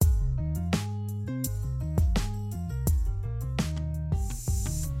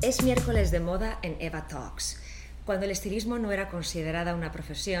Es miércoles de moda en Eva Talks. Cuando el estilismo no era considerada una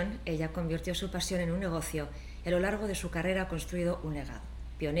profesión, ella convirtió su pasión en un negocio y a lo largo de su carrera ha construido un legado.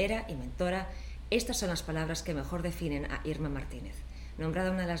 Pionera y mentora, estas son las palabras que mejor definen a Irma Martínez.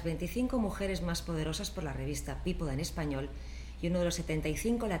 Nombrada una de las 25 mujeres más poderosas por la revista People en español y uno de los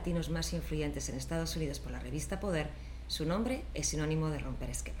 75 latinos más influyentes en Estados Unidos por la revista Poder, su nombre es sinónimo de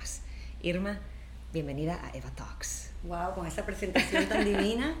romper esquemas. Irma, bienvenida a Eva Talks. Wow, con esa presentación tan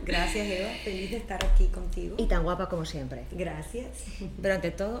divina. Gracias, Eva. Feliz de estar aquí contigo. Y tan guapa como siempre. Gracias. Pero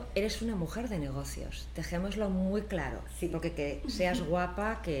ante todo, eres una mujer de negocios. Dejémoslo muy claro. Sí. Porque que seas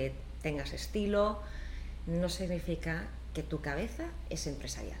guapa, que tengas estilo, no significa que tu cabeza es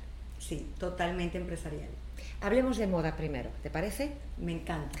empresarial. Sí, totalmente empresarial. Hablemos de moda primero, ¿te parece? Me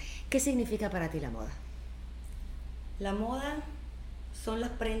encanta. ¿Qué significa para ti la moda? La moda son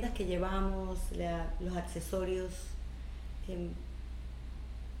las prendas que llevamos, los accesorios,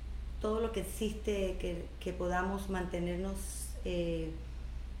 todo lo que existe que podamos mantenernos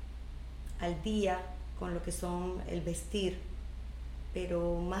al día con lo que son el vestir,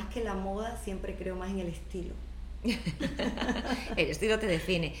 pero más que la moda siempre creo más en el estilo. El estilo te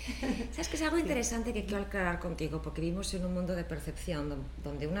define. ¿Sabes que es algo interesante que quiero aclarar contigo? Porque vivimos en un mundo de percepción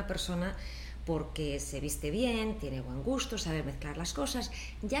donde una persona, porque se viste bien, tiene buen gusto, sabe mezclar las cosas,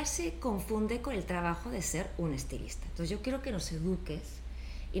 ya se confunde con el trabajo de ser un estilista. Entonces yo quiero que nos eduques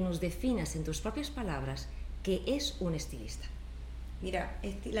y nos definas en tus propias palabras qué es un estilista. Mira,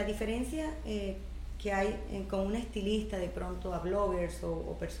 la diferencia que hay con un estilista de pronto a bloggers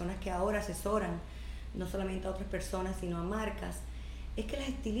o personas que ahora asesoran no solamente a otras personas sino a marcas, es que las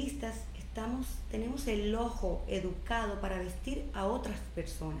estilistas tenemos el ojo educado para vestir a otras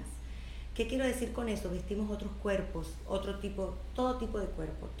personas. ¿Qué quiero decir con eso? Vestimos otros cuerpos, todo tipo de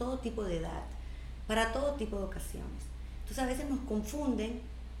cuerpo, todo tipo de edad, para todo tipo de ocasiones. Entonces a veces nos confunden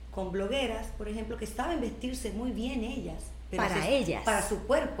con blogueras, por ejemplo, que saben vestirse muy bien ellas, pero para su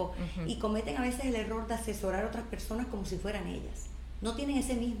cuerpo, y cometen a veces el error de asesorar a otras personas como si fueran ellas. No tienen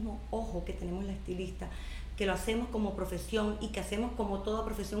ese mismo ojo que tenemos la estilista, que lo hacemos como profesión y que hacemos como toda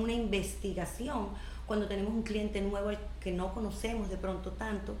profesión una investigación cuando tenemos un cliente nuevo al que no conocemos de pronto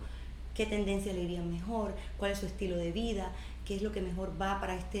tanto, qué tendencia le iría mejor, cuál es su estilo de vida, qué es lo que mejor va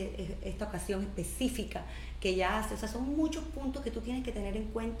para esta ocasión específica que ella hace. O sea, son muchos puntos que tú tienes que tener en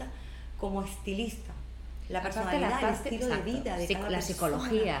cuenta como estilista. La personalidad, el estilo de vida de cada persona. La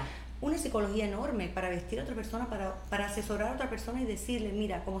psicología. Una psicología enorme para vestir a otra persona, para asesorar a otra persona y decirle,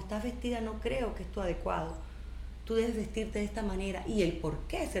 mira, como estás vestida no creo que es tu adecuado. Tú debes vestirte de esta manera, y el por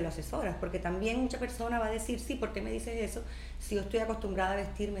qué se lo asesoras, porque también mucha persona va a decir, sí, ¿por qué me dices eso si yo estoy acostumbrada a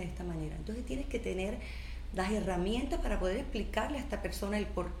vestirme de esta manera? Entonces tienes que tener las herramientas para poder explicarle a esta persona el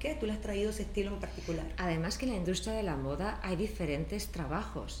por qué tú le has traído ese estilo en particular. Además que en la industria de la moda hay diferentes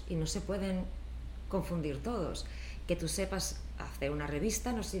trabajos y no se pueden confundir todos. Que tú sepas hacer una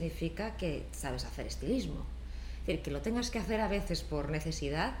revista no significa que sabes hacer estilismo. Es decir, que lo tengas que hacer a veces por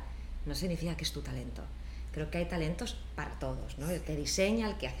necesidad no significa que es tu talento. Creo que hay talentos para todos, ¿no? El que diseña,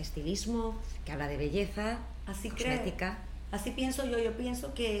 el que hace estilismo, que habla de belleza, cosmética. Así pienso yo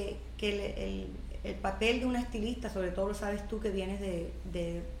pienso que el papel de una estilista, sobre todo lo sabes tú que vienes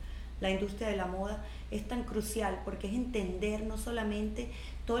de la industria de la moda, es tan crucial porque es entender no solamente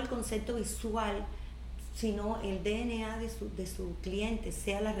todo el concepto visual, sino el DNA de su cliente,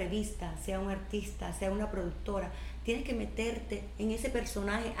 sea la revista, sea un artista, sea una productora. Tienes que meterte en ese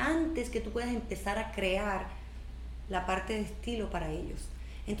personaje antes que tú puedas empezar a crear la parte de estilo para ellos.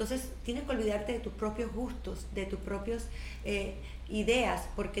 Entonces tienes que olvidarte de tus propios gustos, de tus propias ideas,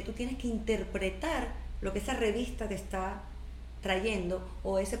 porque tú tienes que interpretar lo que esa revista te está trayendo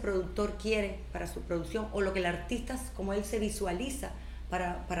o ese productor quiere para su producción, o lo que el artista, como él se visualiza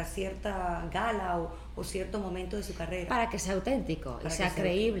para cierta gala o cierto momento de su carrera. Para que sea auténtico y sea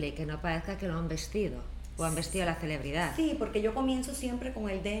creíble y que no parezca que lo han vestido o han vestido a la celebridad. Sí, porque yo comienzo siempre con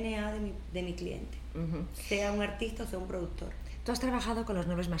el DNA de mi cliente, sea un artista o sea un productor. Tú has trabajado con los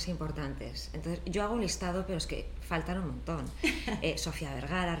nombres más importantes, entonces yo hago un listado, pero es que faltan un montón. Sofía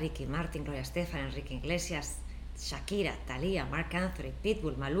Vergara, Ricky Martin, Gloria Estefan, Enrique Iglesias, Shakira, Thalía, Marc Anthony,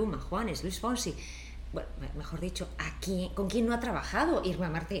 Pitbull, Maluma, Juanes, Luis Fonsi. Bueno, mejor dicho, ¿con quién no ha trabajado Irma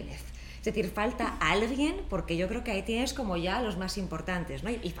Martínez? Es decir, falta alguien, porque yo creo que ahí tienes como ya los más importantes, ¿no?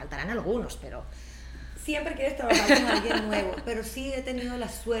 Y faltarán algunos, pero... Siempre quieres trabajar con alguien nuevo, pero sí he tenido la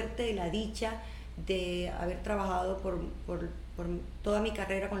suerte y la dicha de haber trabajado por toda mi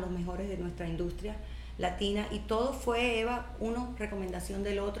carrera con los mejores de nuestra industria latina, y todo fue, Eva, uno recomendación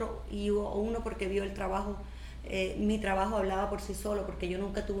del otro y uno porque vio el trabajo Mi trabajo hablaba por sí solo porque yo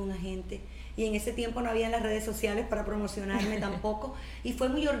nunca tuve un agente y en ese tiempo no había las redes sociales para promocionarme tampoco y fue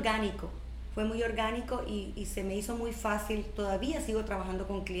muy orgánico. Fue muy orgánico y se me hizo muy fácil. Todavía sigo trabajando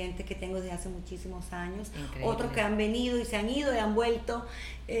con clientes que tengo desde hace muchísimos años. Increíble. Otros que han venido y se han ido y han vuelto.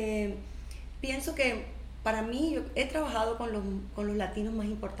 Pienso que para mí, yo he trabajado con los latinos más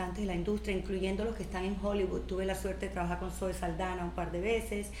importantes de la industria, incluyendo los que están en Hollywood. Tuve la suerte de trabajar con Zoe Saldana un par de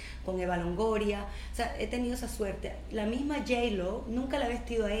veces, con Eva Longoria. O sea, he tenido esa suerte. La misma J-Lo, nunca la he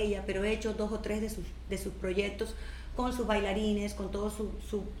vestido a ella, pero he hecho 2 o 3 de sus proyectos con sus bailarines, con todo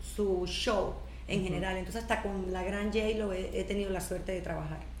su show en general. Entonces hasta con la gran J-Lo he tenido la suerte de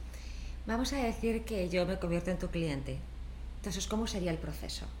trabajar. Vamos a decir que yo me convierto en tu cliente. Entonces, ¿cómo sería el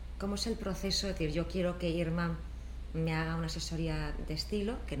proceso? ¿Cómo es el proceso? Es decir, yo quiero que Irma me haga una asesoría de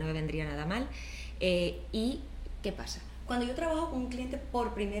estilo, que no me vendría nada mal. ¿Y qué pasa? Cuando yo trabajo con un cliente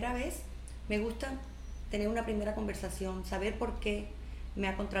por primera vez, me gusta tener una primera conversación, saber por qué me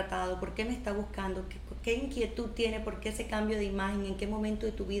ha contratado, por qué me está buscando, qué inquietud tiene, por qué ese cambio de imagen, en qué momento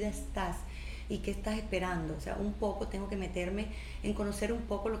de tu vida estás y qué estás esperando. O sea, un poco tengo que meterme en conocer un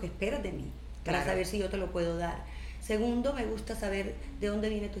poco lo que esperas de mí, para saber si yo te lo puedo dar. Segundo, me gusta saber de dónde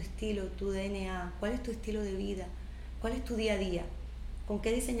viene tu estilo, tu DNA, cuál es tu estilo de vida, cuál es tu día a día, con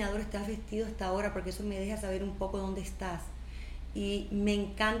qué diseñador estás vestido hasta ahora, porque eso me deja saber un poco dónde estás. Y me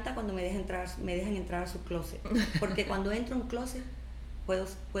encanta cuando me dejan entrar a su closet, porque cuando entro a un closet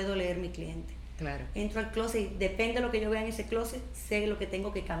puedo leer mi cliente. Claro. Entro al closet y depende de lo que yo vea en ese closet, sé lo que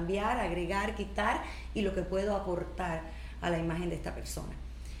tengo que cambiar, agregar, quitar y lo que puedo aportar a la imagen de esta persona.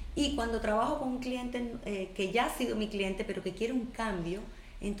 Y cuando trabajo con un cliente que ya ha sido mi cliente pero que quiere un cambio,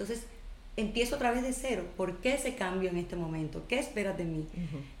 entonces empiezo otra vez de cero. ¿Por qué ese cambio en este momento? ¿Qué esperas de mí?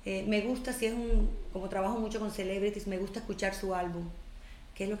 Me gusta, como trabajo mucho con celebrities, me gusta escuchar su álbum.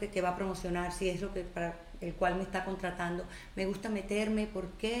 ¿Qué es lo que va a promocionar? Si es lo que para el cual me está contratando. Me gusta meterme, ¿por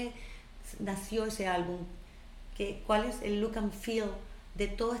qué nació ese álbum? ¿Cuál es el look and feel de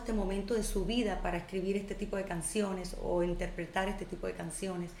todo este momento de su vida para escribir este tipo de canciones o interpretar este tipo de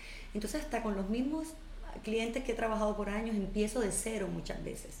canciones? Entonces hasta con los mismos clientes que he trabajado por años empiezo de cero muchas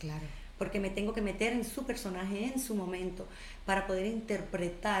veces. Claro. Porque me tengo que meter en su personaje, en su momento, para poder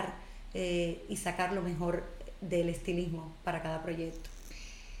interpretar y sacar lo mejor del estilismo para cada proyecto.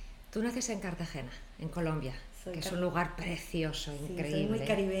 Tú naces en Cartagena, en Colombia, que es un lugar precioso, sí, increíble. Soy muy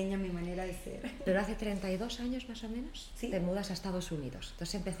caribeña en mi manera de ser. Pero hace 32 años más o menos te mudas a Estados Unidos.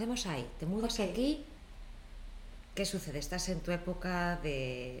 Entonces empecemos ahí. Te mudas aquí. ¿Qué sucede? Estás en tu época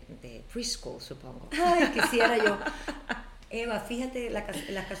de preschool, supongo. Ay, quisiera yo. Eva, fíjate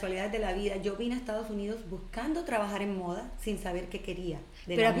las casualidades de la vida. Yo vine a Estados Unidos buscando trabajar en moda sin saber qué quería.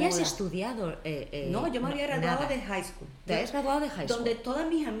 Pero habías estudiado. No, yo me había graduado de high school. ¿Te habías graduado de high school? Donde todas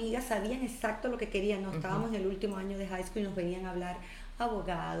mis amigas sabían exacto lo que querían. Nos estábamos en el último año de high school y nos venían a hablar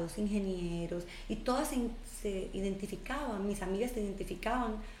abogados, ingenieros, y todas se identificaban, mis amigas se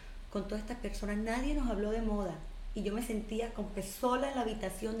identificaban con todas estas personas. Nadie nos habló de moda y yo me sentía como que sola en la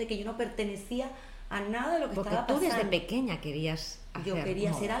habitación, de que yo no pertenecía a nada de lo que estaba pasando. Porque tú desde pequeña querías hacer Yo quería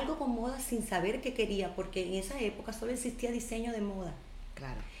moda. hacer algo con moda sin saber qué quería, porque en esa época solo existía diseño de moda.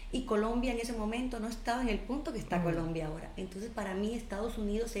 Claro. Y Colombia en ese momento no estaba en el punto que está Colombia ahora. Entonces para mí Estados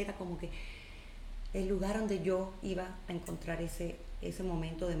Unidos era como que el lugar donde yo iba a encontrar ese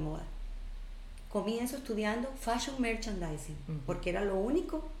momento de moda. Comienzo estudiando fashion merchandising, porque era lo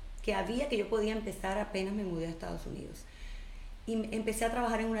único que había que yo podía empezar apenas me mudé a Estados Unidos. Y empecé a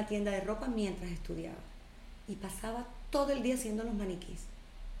trabajar en una tienda de ropa mientras estudiaba. Y pasaba todo el día haciendo los maniquís.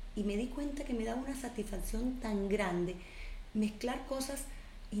 Y me di cuenta que me daba una satisfacción tan grande mezclar cosas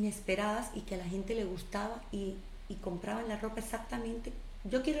inesperadas y que a la gente le gustaba y compraban la ropa exactamente.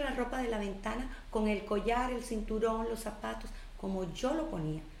 Yo quiero la ropa de la ventana con el collar, el cinturón, los zapatos, como yo lo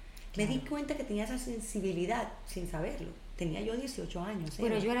ponía. Claro. Me di cuenta que tenía esa sensibilidad sin saberlo. Tenía yo 18 años.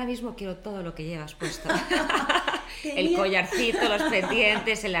 Bueno, yo ahora mismo quiero todo lo que llevas puesto. El collarcito, los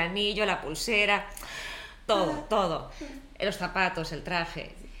pendientes, el anillo, la pulsera, todo. Los zapatos, el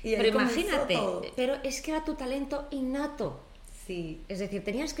traje. Pero imagínate, pero es que era tu talento innato. Sí. Es decir,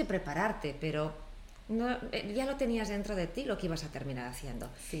 tenías que prepararte, pero no, ya lo tenías dentro de ti lo que ibas a terminar haciendo.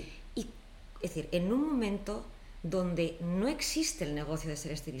 Sí. Y, es decir, en un momento donde no existe el negocio de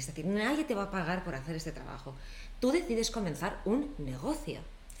ser estilista, es decir, nadie te va a pagar por hacer este trabajo, tú decides comenzar un negocio.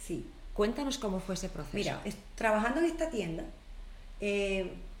 Sí. Cuéntanos cómo fue ese proceso. Mira, trabajando en esta tienda,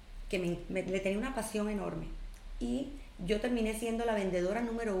 que le tenía una pasión enorme, y yo terminé siendo la vendedora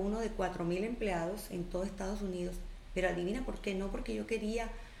número 1 de 4,000 empleados en todo Estados Unidos. Pero adivina por qué. No porque yo quería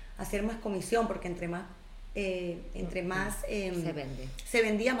hacer más comisión, porque entre más entre más se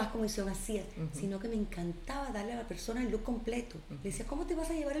vendía, más comisión hacía, sino que me encantaba darle a la persona el look completo. Le decía, ¿cómo te vas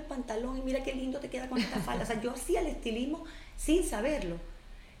a llevar el pantalón? Y mira qué lindo te queda con esta falda. O sea, yo hacía el estilismo sin saberlo.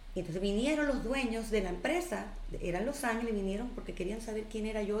 Y entonces vinieron los dueños de la empresa, eran Los Ángeles, vinieron porque querían saber quién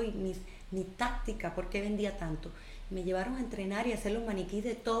era yo y mi táctica, por qué vendía tanto. Me llevaron a entrenar y a hacer los maniquís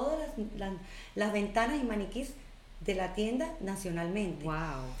de todas las ventanas y maniquís de la tienda nacionalmente. Wow.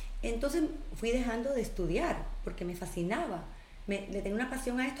 Entonces fui dejando de estudiar porque me fascinaba. Le tenía una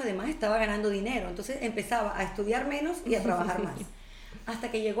pasión a esto, además estaba ganando dinero. Entonces empezaba a estudiar menos y a trabajar más.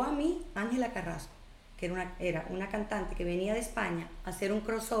 Hasta que llegó a mí Ángela Carrasco, que era una cantante que venía de España a hacer un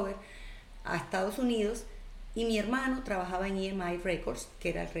crossover a Estados Unidos, y mi hermano trabajaba en EMI Records, que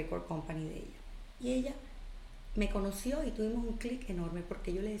era el record company de ella. Y ella me conoció y tuvimos un clic enorme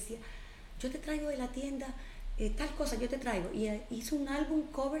porque yo le decía, yo te traigo de la tienda tal cosa, yo te traigo. Y hice un álbum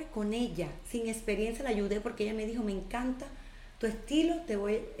cover con ella, sin experiencia, la ayudé porque ella me dijo, me encanta tu estilo,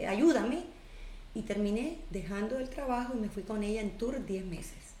 ayúdame. Y terminé dejando el trabajo y me fui con ella en tour 10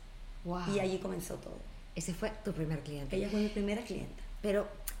 meses. Wow. Y allí comenzó todo. Ese fue tu primer cliente. Ella fue mi primera clienta. Pero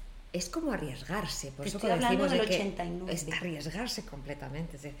es como arriesgarse, por eso estoy hablando decimos del de 89. Es arriesgarse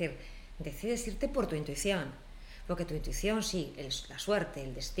completamente, es decir, decides irte por tu intuición, porque tu intuición sí, la suerte,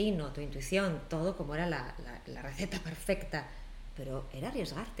 el destino, tu intuición, todo como era la receta perfecta, pero era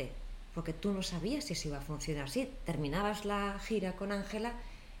arriesgarte, porque tú no sabías si eso iba a funcionar. Sí, terminabas la gira con Ángela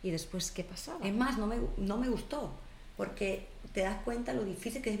y después, ¿qué pasaba? Es más, no me gustó, porque te das cuenta lo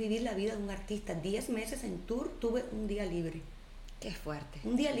difícil que es vivir la vida de un artista. 10 meses en tour, tuve un día libre. Qué fuerte.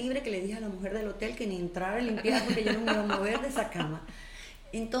 Un día libre que le dije a la mujer del hotel que ni entrara a limpiar porque yo no me iba a mover de esa cama.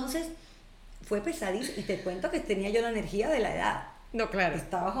 Entonces, fue pesadísimo. Y te cuento que tenía yo la energía de la edad. No, claro.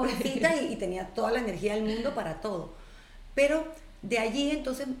 Estaba jovencita y tenía toda la energía del mundo para todo. Pero de allí,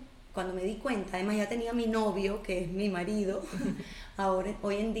 entonces, cuando me di cuenta, además ya tenía mi novio, que es mi marido,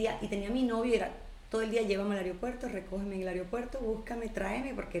 hoy en día, y tenía mi novio, era todo el día, llévame al aeropuerto, recógeme en el aeropuerto, búscame,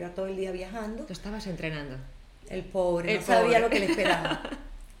 tráeme, porque era todo el día viajando. Tú estabas entrenando. El pobre, no sabía lo que le esperaba.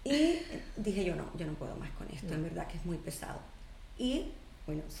 Y dije yo no puedo más con esto, en verdad que es muy pesado. Y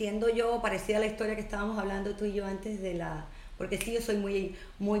bueno, siendo yo parecida a la historia que estábamos hablando tú y yo antes porque sí, yo soy muy,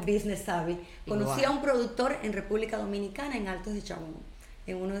 muy business savvy. Conocí a un productor en República Dominicana, en Altos de Chabón,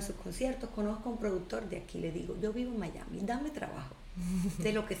 en uno de sus conciertos. Conozco a un productor de aquí, le digo, yo vivo en Miami, dame trabajo,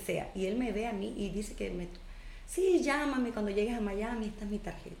 de lo que sea. Y él me ve a mí y dice sí, llámame cuando llegues a Miami, esta es mi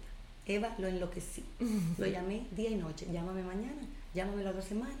tarjeta. Eva, lo enloquecí. Lo llamé día y noche. Llámame mañana, llámame la otra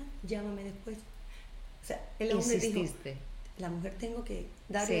semana, llámame después. O sea, el hombre dijo, la mujer tengo que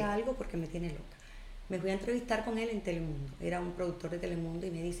darle algo porque me tiene loca. Me fui a entrevistar con él en Telemundo. Era un productor de Telemundo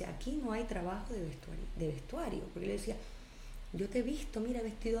y me dice, aquí no hay trabajo de vestuario. Porque le decía, yo te he visto, mira,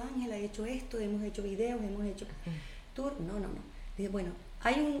 vestido Ángela, he hecho esto, hemos hecho videos, hemos hecho tour. No. Dije, bueno,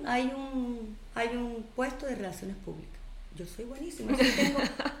 hay un puesto de relaciones públicas. Yo soy buenísima, yo tengo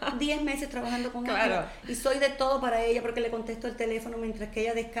 10 meses trabajando con ella y soy de todo para ella porque le contesto el teléfono mientras que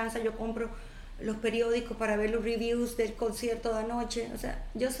ella descansa, yo compro los periódicos para ver los reviews del concierto de anoche, o sea,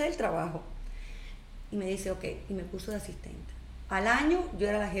 yo sé el trabajo. Y me dice, ok, y me puso de asistente. Al año yo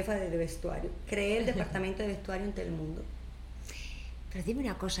era la jefa de vestuario, creé el departamento de vestuario en Telemundo. Pero dime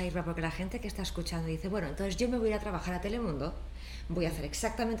una cosa, Irma, porque la gente que está escuchando dice, bueno, entonces yo me voy a ir a trabajar a Telemundo, voy a hacer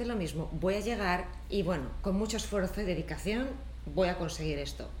exactamente lo mismo, voy a llegar y bueno, con mucho esfuerzo y dedicación voy a conseguir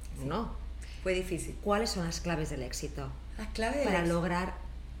esto. Sí. No. Fue difícil. ¿Cuáles son las claves del éxito? Las claves para lograr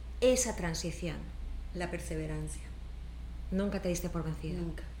esa transición. La perseverancia. ¿Nunca te diste por vencida?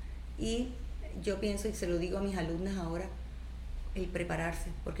 Nunca. Y yo pienso, y se lo digo a mis alumnas ahora, el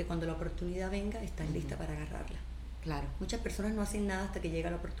prepararse, porque cuando la oportunidad venga, estás lista para agarrarla. Claro. Muchas personas no hacen nada hasta que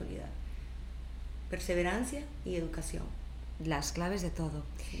llega la oportunidad. Perseverancia y educación. Las claves de todo.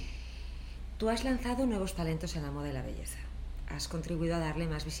 Sí. Tú has lanzado nuevos talentos en la moda y la belleza. Has contribuido a darle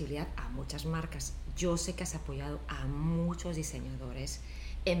más visibilidad a muchas marcas. Yo sé que has apoyado a muchos diseñadores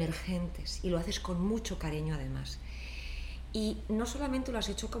emergentes y lo haces con mucho cariño además. Y no solamente lo has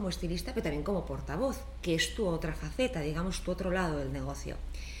hecho como estilista, pero también como portavoz, que es tu otra faceta, digamos, tu otro lado del negocio.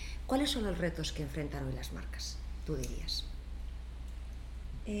 ¿Cuáles son los retos que enfrentan hoy las marcas, tú dirías?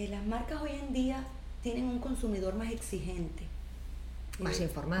 Las marcas hoy en día tienen un consumidor más exigente. Más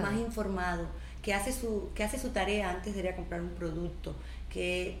informado. Más informado, que hace su tarea antes de ir a comprar un producto,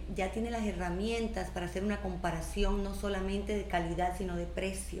 que ya tiene las herramientas para hacer una comparación no solamente de calidad, sino de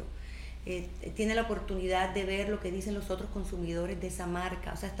precio. Tiene la oportunidad de ver lo que dicen los otros consumidores de esa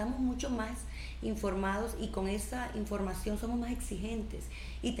marca. O sea, estamos mucho más informados y con esa información somos más exigentes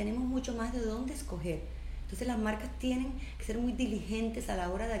y tenemos mucho más de dónde escoger. Entonces las marcas tienen que ser muy diligentes a la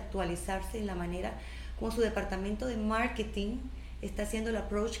hora de actualizarse en la manera. como su departamento de marketing está haciendo el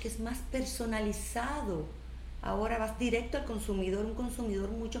approach que es más personalizado. Ahora vas directo al consumidor, un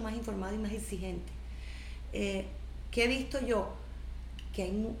consumidor mucho más informado y más exigente. ¿Qué he visto yo?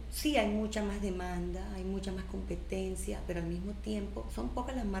 Que sí hay mucha más demanda, hay mucha más competencia, pero al mismo tiempo son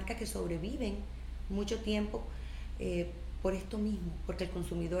pocas las marcas que sobreviven mucho tiempo por esto mismo, porque el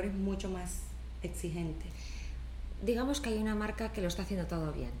consumidor es mucho más exigente. Digamos que hay una marca que lo está haciendo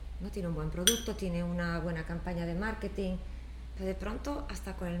todo bien, ¿no? Tiene un buen producto, tiene una buena campaña de marketing, pero de pronto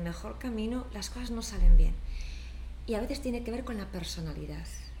hasta con el mejor camino las cosas no salen bien. Y a veces tiene que ver con la personalidad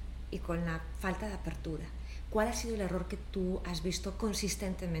y con la falta de apertura. ¿Cuál ha sido el error que tú has visto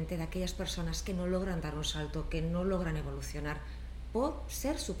consistentemente de aquellas personas que no logran dar un salto, que no logran evolucionar por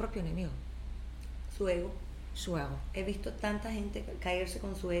ser su propio enemigo? Su ego. Su ego. He visto tanta gente caerse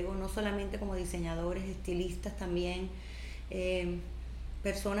con su ego, no solamente como diseñadores, estilistas también,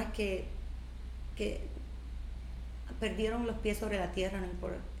 personas que perdieron los pies sobre la tierra,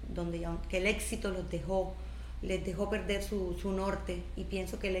 que el éxito les dejó perder su norte, y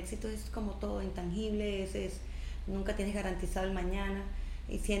pienso que el éxito es como todo, intangible, nunca tienes garantizado el mañana,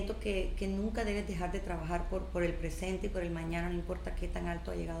 y siento que nunca debes dejar de trabajar por el presente y por el mañana, no importa qué tan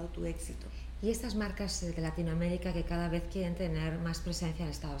alto ha llegado tu éxito. Y estas marcas de Latinoamérica que cada vez quieren tener más presencia en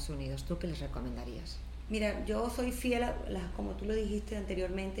Estados Unidos, ¿tú qué les recomendarías? Mira, yo soy fiel como tú lo dijiste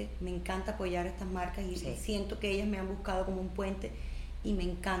anteriormente, me encanta apoyar a estas marcas y siento que ellas me han buscado como un puente y me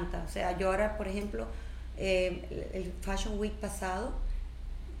encanta. O sea, yo ahora, por ejemplo, el Fashion Week pasado,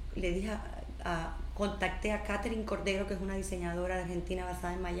 le dije contacté a Catherine Cordero, que es una diseñadora de Argentina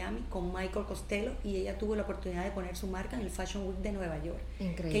basada en Miami, con Michael Costello, y ella tuvo la oportunidad de poner su marca en el Fashion Week de Nueva York.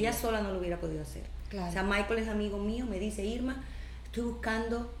 Increíble. Que ella sola no lo hubiera podido hacer. Claro. O sea, Michael es amigo mío, me dice: Irma, estoy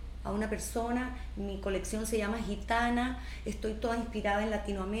buscando a una persona, mi colección se llama Gitana, estoy toda inspirada en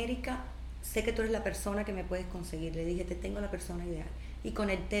Latinoamérica, sé que tú eres la persona que me puedes conseguir. Le dije: te tengo la persona ideal. Y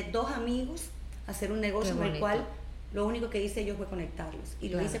conecté dos amigos a hacer un negocio en el cual lo único que hice yo fue conectarlos. Y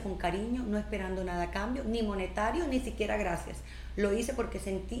lo hice con cariño, no esperando nada a cambio, ni monetario, ni siquiera gracias. Lo hice porque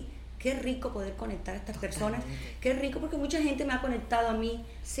sentí qué rico poder conectar a estas personas. Qué rico, porque mucha gente me ha conectado a mí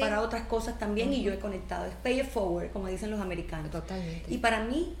para otras cosas también, y yo he conectado. Es pay it forward, como dicen los americanos. Totalmente. Y para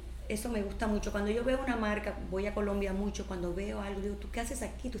mí eso me gusta mucho. Cuando yo veo una marca, voy a Colombia mucho, cuando veo algo, digo: ¿tú qué haces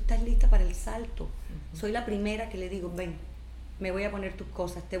aquí? ¿Tú estás lista para el salto? Soy la primera que le digo: ven, me voy a poner tus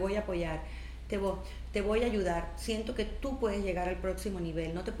cosas, te voy a apoyar, te voy a ayudar, siento que tú puedes llegar al próximo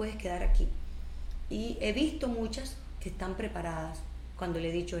nivel, no te puedes quedar aquí. Y he visto muchas que están preparadas cuando le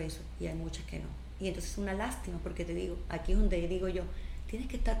he dicho eso, y hay muchas que no. Y entonces es una lástima, porque te digo, aquí es donde digo yo: tienes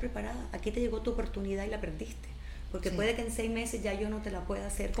que estar preparada, aquí te llegó tu oportunidad y la perdiste, porque puede que en 6 meses ya yo no te la pueda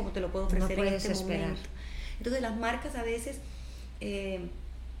hacer como te lo puedo ofrecer en este momento. Entonces las marcas a veces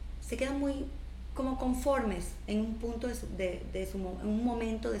se quedan muy como conformes en un punto en un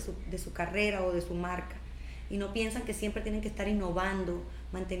momento de su carrera o de su marca, y no piensan que siempre tienen que estar innovando,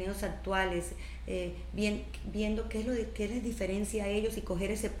 manteniéndose actuales, viendo qué les diferencia a ellos, y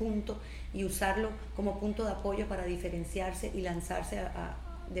coger ese punto y usarlo como punto de apoyo para diferenciarse y lanzarse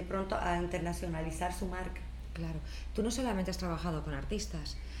de pronto a internacionalizar su marca. Claro, tú no solamente has trabajado con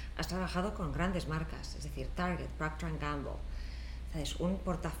artistas, has trabajado con grandes marcas, es decir, Target, Procter & Gamble. ¿Sabes? Un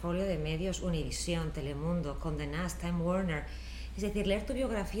portafolio de medios: Univision, Telemundo, Condé Nast, Time Warner. Es decir, leer tu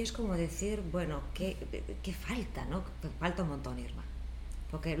biografía es como decir, bueno, ¿qué falta, no? Te falta un montón, Irma.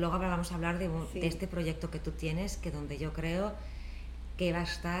 Porque luego vamos a hablar de este proyecto que tú tienes, que donde yo creo que va a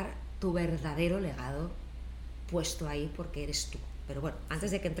estar tu verdadero legado puesto ahí, porque eres tú. Pero bueno,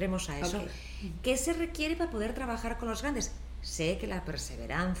 antes de que entremos a eso, ¿qué se requiere para poder trabajar con los grandes? Sé que la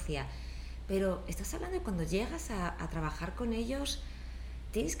perseverancia, pero estás hablando de cuando llegas a trabajar con ellos,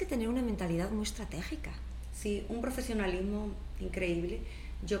 tienes que tener una mentalidad muy estratégica. Sí, un profesionalismo increíble.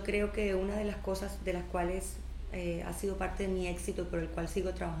 Yo creo que una de las cosas de las cuales ha sido parte de mi éxito, por el cual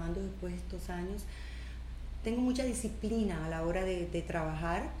sigo trabajando después de estos años, tengo mucha disciplina a la hora de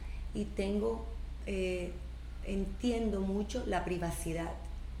trabajar, y entiendo mucho la privacidad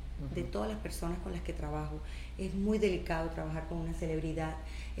de todas las personas con las que trabajo. Es muy delicado trabajar con una celebridad,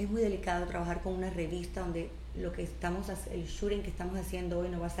 es muy delicado trabajar con una revista donde el shooting que estamos haciendo hoy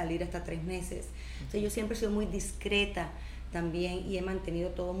no va a salir hasta 3 meses. O sea, yo siempre he sido muy discreta también, y he mantenido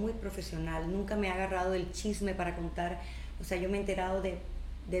todo muy profesional. Nunca me he agarrado del chisme para contar. O sea, yo me he enterado de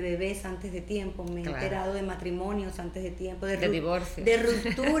bebés antes de tiempo, me he enterado de matrimonios antes de tiempo, de divorcios, de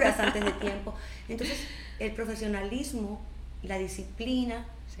rupturas antes de tiempo. Entonces, el profesionalismo, la disciplina,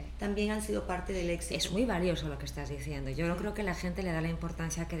 también han sido parte del éxito. Es muy valioso lo que estás diciendo. Yo no creo que la gente le da la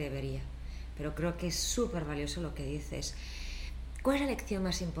importancia que debería, pero creo que es súper valioso lo que dices. ¿Cuál es la lección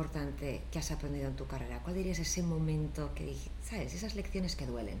más importante que has aprendido en tu carrera? ¿Cuál dirías ese momento que dije, sabes, esas lecciones que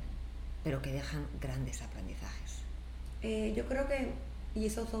duelen, pero que dejan grandes aprendizajes? Yo creo que, y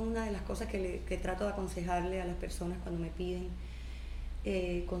eso son una de las cosas que trato de aconsejarle a las personas cuando me piden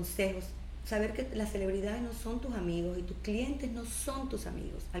consejos, saber que las celebridades no son tus amigos y tus clientes no son tus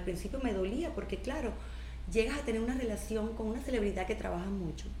amigos. Al principio me dolía porque, claro, llegas a tener una relación con una celebridad que trabaja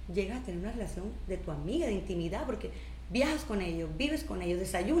mucho, llegas a tener una relación de tu amiga, de intimidad, porque viajas con ellos, vives con ellos,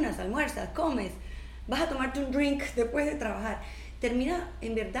 desayunas, almuerzas, comes, vas a tomarte un drink después de trabajar. Termina,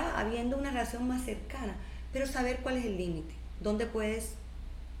 en verdad, habiendo una relación más cercana, pero saber cuál es el límite, dónde puedes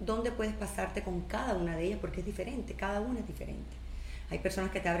pasarte con cada una de ellas, porque es diferente, cada una es diferente. Hay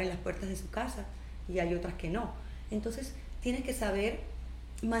personas que te abren las puertas de su casa y hay otras que no. Entonces, tienes que saber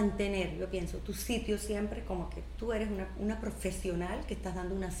mantener, yo pienso, tu sitio siempre como que tú eres una profesional que estás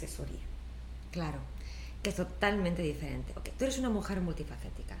dando una asesoría. Claro, que es totalmente diferente. Okay, tú eres una mujer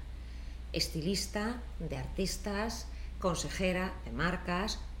multifacética, estilista de artistas, consejera de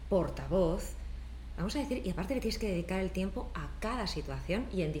marcas, portavoz, vamos a decir, y aparte le tienes que dedicar el tiempo a cada situación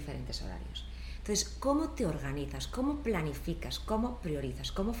y en diferentes horarios. Entonces, ¿cómo te organizas? ¿Cómo planificas? ¿Cómo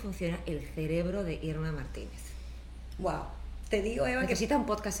priorizas? ¿Cómo funciona el cerebro de Irma Martínez? Wow, te digo, Eva, necesita un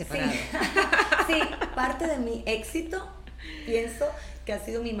podcast separado. Sí. Sí, parte de mi éxito pienso que ha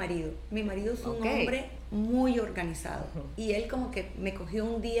sido mi marido. Mi marido es un hombre muy organizado. Y él como que me cogió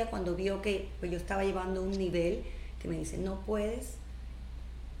un día cuando vio que pues, yo estaba llevando un nivel que me dice, no puedes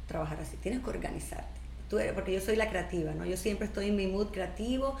trabajar así, tienes que organizarte. Porque yo soy la creativa, ¿no? Yo siempre estoy en mi mood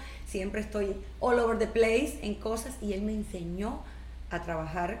creativo, siempre estoy all over the place en cosas, y él me enseñó a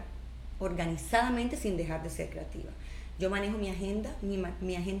trabajar organizadamente sin dejar de ser creativa. Yo manejo mi agenda,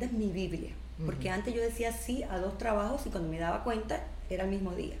 mi agenda es mi Biblia, porque antes yo decía sí a 2 trabajos y cuando me daba cuenta era el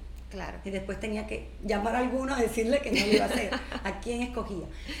mismo día. Claro. Y después tenía que llamar a alguno a decirle que no lo iba a hacer, a quién escogía.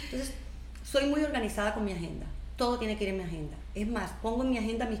 Entonces, soy muy organizada con mi agenda, todo tiene que ir en mi agenda. Es más, pongo en mi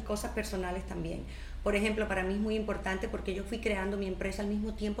agenda mis cosas personales también. Por ejemplo, para mí es muy importante porque yo fui creando mi empresa al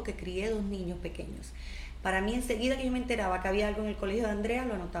mismo tiempo que crié 2 niños pequeños. Para mí, enseguida que yo me enteraba que había algo en el colegio de Andrea,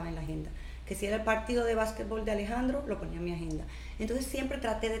 lo anotaba en la agenda. Que si era el partido de básquetbol de Alejandro, lo ponía en mi agenda. Entonces siempre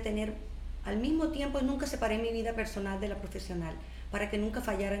traté de tener al mismo tiempo, nunca separé mi vida personal de la profesional, para que nunca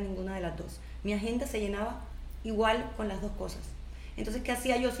fallara ninguna de las dos. Mi agenda se llenaba igual con las 2 cosas. Entonces, ¿qué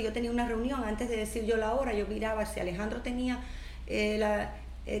hacía yo? Si yo tenía una reunión, antes de decir yo la hora, yo miraba si Alejandro tenía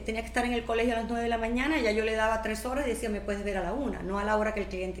tenía que estar en el colegio a las 9 de la mañana, ya yo le daba 3 horas y decía, me puedes ver a la 1, no a la hora que el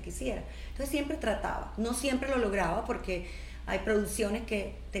cliente quisiera. Entonces siempre trataba, no siempre lo lograba porque hay producciones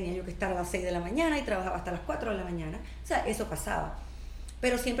que tenía yo que estar a las 6 de la mañana y trabajaba hasta las 4 de la mañana, o sea, eso pasaba.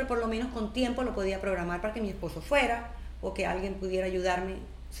 Pero siempre por lo menos con tiempo lo podía programar para que mi esposo fuera o que alguien pudiera ayudarme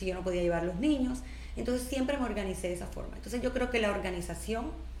si yo no podía llevar los niños. Entonces siempre me organicé de esa forma. Entonces yo creo que la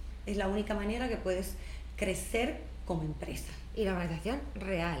organización es la única manera que puedes crecer como empresa. Y la organización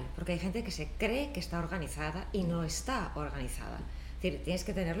real, porque hay gente que se cree que está organizada y no está organizada. Es decir, tienes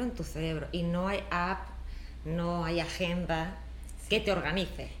que tenerlo en tu cerebro y no hay app, no hay agenda que te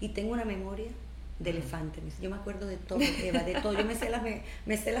organice. Y tengo una memoria de elefante. Yo me acuerdo de todo, Eva, de todo. Yo me sé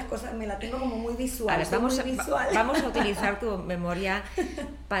las cosas, me la tengo como muy visual. Ver, vamos a utilizar tu memoria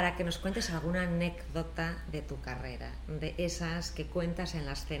para que nos cuentes alguna anécdota de tu carrera, de esas que cuentas en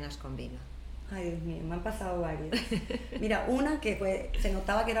las cenas con vino. Ay, Dios mío, me han pasado varias. Mira, una que se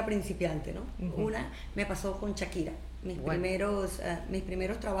notaba que era principiante, ¿no? Una me pasó con Shakira. Mis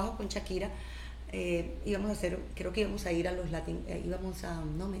primeros trabajos con Shakira, creo que íbamos a ir a los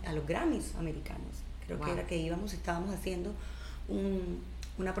a los Grammys americanos. Creo que era que estábamos haciendo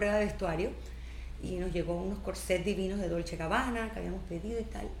una prueba de vestuario y nos llegó unos corsets divinos de Dolce & Gabbana que habíamos pedido y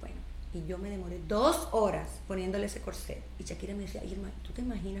tal. Bueno, y yo me demoré 2 horas poniéndole ese corset. Y Shakira me decía, Irma, ¿tú te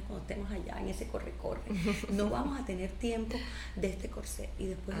imaginas cuando estemos allá en ese corre-corre? No vamos a tener tiempo de este corset. Y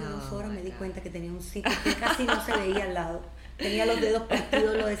después de 2 horas me di cuenta que tenía un sitio que casi no se veía al lado. Tenía los dedos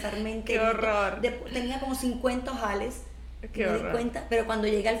partidos, lo desarmé. ¡Qué horror! Tenía como 50 ojales. ¡Qué horror! Me di cuenta, pero cuando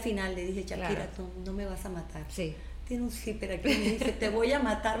llegué al final le dije, Shakira, claro, tú no me vas a matar. Sí. Tiene un zipper aquí, me dice, te voy a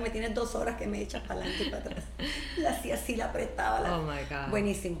matar, me tienes 2 horas que me echas para adelante y para atrás. La hacía así, la apretaba. Oh my God.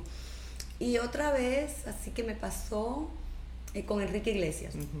 Buenísimo. Y otra vez, así que me pasó con Enrique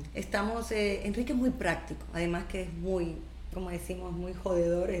Iglesias. Enrique es muy práctico, además que es muy, como decimos, muy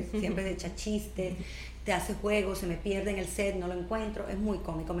jodedor, siempre se echa chistes, te hace juegos, se me pierde en el set, no lo encuentro, es muy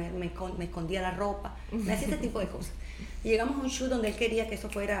cómico, me escondía la ropa, me hacía este tipo de cosas. Y llegamos a un shoot donde él quería que eso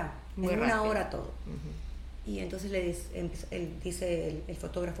fuera en una hora todo. Y entonces él dice el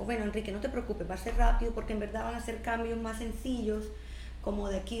fotógrafo, bueno, Enrique, no te preocupes, va a ser rápido porque en verdad van a ser cambios más sencillos, como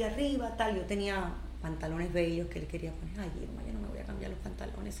de aquí de arriba, tal. Yo tenía pantalones bellos que él quería poner. Ay, Irma, yo no me voy a cambiar los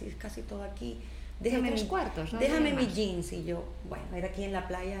pantalones, si es casi todo aquí. Déjame mis cuartos, ¿no? Déjame mis jeans. Y yo, bueno, era aquí en la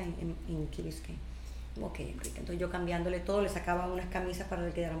playa en Key Biscayne. Ok, Enrique. Entonces yo cambiándole todo, le sacaba unas camisas para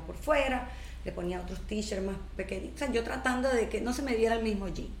que quedaran por fuera, le ponía otros t-shirts más pequeños. O sea, yo tratando de que no se me viera el mismo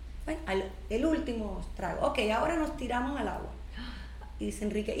jean. Bueno, el último trago. Ok, ahora nos tiramos al agua. Y dice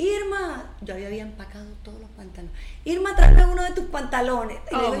Enrique, Irma, yo había empacado todos los pantalones. Irma, tráeme uno de tus pantalones.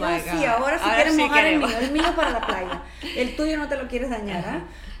 Y le digo, sí, ahora si quieres mojar el mío para la playa. El tuyo no te lo quieres dañar, ¿ah?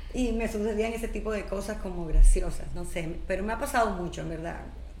 Y me sucedían ese tipo de cosas como graciosas, no sé, pero me ha pasado mucho, en verdad.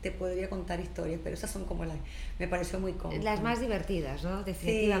 Te podría contar historias, pero esas son como me pareció muy cómodo. Las más divertidas, ¿no?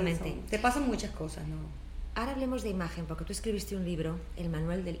 Definitivamente. Sí, te pasan muchas cosas, ¿no? Ahora hablemos de imagen, porque tú escribiste un libro, el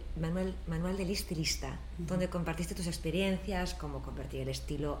Manual del Estilista, donde compartiste tus experiencias, cómo convertir el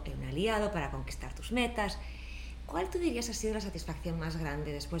estilo en un aliado para conquistar tus metas. ¿Cuál tú dirías ha sido la satisfacción más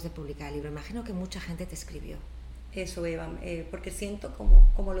grande después de publicar el libro? Imagino que mucha gente te escribió. Eso, Eva, porque siento,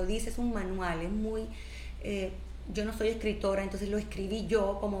 como lo dices, un manual, es muy... yo no soy escritora, entonces lo escribí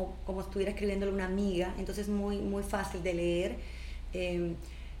yo como estuviera escribiéndole a una amiga, entonces es muy, muy fácil de leer.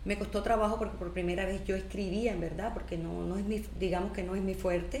 Me costó trabajo porque por primera vez yo escribía, en verdad, porque no es digamos que no es mi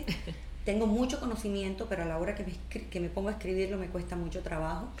fuerte. Tengo mucho conocimiento, pero a la hora que me pongo a escribirlo me cuesta mucho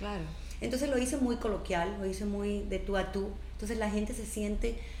trabajo. Claro. Entonces lo hice muy coloquial, lo hice muy de tú a tú. Entonces la gente se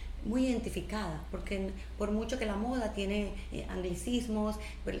siente muy identificada, porque por mucho que la moda tiene anglicismos,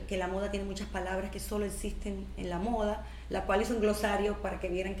 que la moda tiene muchas palabras que solo existen en la moda, la cual hizo un glosario para que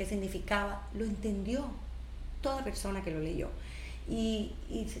vieran qué significaba, lo entendió toda persona que lo leyó. Y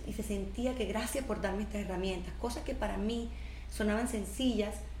se sentía que gracias por darme estas herramientas, cosas que para mí sonaban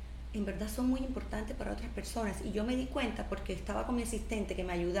sencillas, en verdad son muy importantes para otras personas. Y yo me di cuenta porque estaba con mi asistente que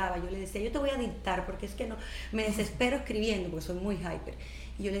me ayudaba, yo le decía, yo te voy a dictar porque es que no, me desespero escribiendo porque soy muy hyper.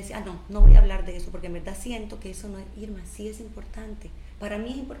 Y yo le decía, no voy a hablar de eso porque en verdad siento que eso no es, Irma, sí es importante. Para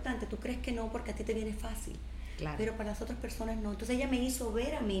mí es importante, tú crees que no porque a ti te viene fácil. Claro. Pero para las otras personas no. Entonces ella me hizo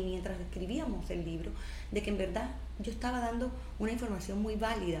ver a mí mientras escribíamos el libro de que en verdad yo estaba dando una información muy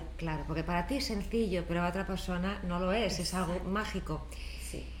válida. Claro, porque para ti es sencillo, pero a otra persona no lo es. Exacto. Es algo mágico.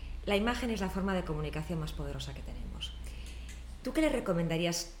 Sí. La imagen es la forma de comunicación más poderosa que tenemos. ¿Tú qué le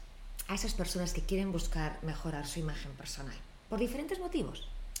recomendarías a esas personas que quieren buscar mejorar su imagen personal? Por diferentes motivos.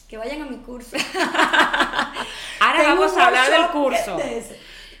 Que vayan a mi curso. Ahora vamos a hablar del curso.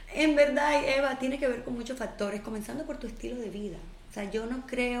 En verdad, Eva, tiene que ver con muchos factores, comenzando por tu estilo de vida. O sea, yo no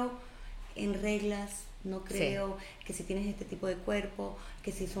creo en reglas, no creo que si tienes este tipo de cuerpo,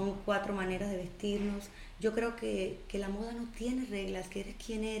 que si son 4 maneras de vestirnos. Yo creo que la moda no tiene reglas, que eres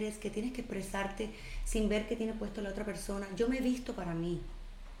quien eres, que tienes que expresarte sin ver qué tiene puesto la otra persona. Yo me he visto para mí.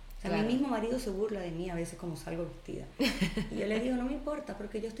 O sea, claro. Mi mismo marido se burla de mí a veces como salgo vestida. Y yo le digo, no me importa,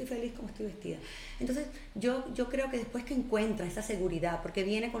 porque yo estoy feliz como estoy vestida. Entonces, yo creo que después que encuentras esa seguridad, porque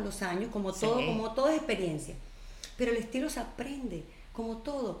viene con los años, como todo es experiencia. Pero el estilo se aprende, como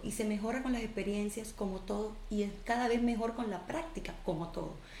todo, y se mejora con las experiencias, como todo, y es cada vez mejor con la práctica, como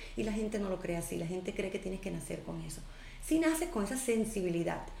todo. Y la gente no lo cree así, la gente cree que tienes que nacer con eso. Sí naces con esa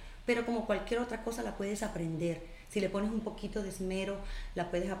sensibilidad, pero como cualquier otra cosa la puedes aprender. Si le pones un poquito de esmero,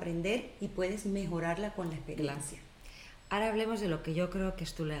 la puedes aprender y puedes mejorarla con la experiencia. Claro. Ahora hablemos de lo que yo creo que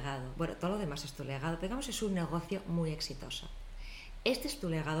es tu legado. Bueno, todo lo demás es tu legado. Digamos, es un negocio muy exitoso. Este es tu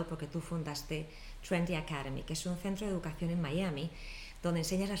legado porque tú fundaste Trendy Academy, que es un centro de educación en Miami, donde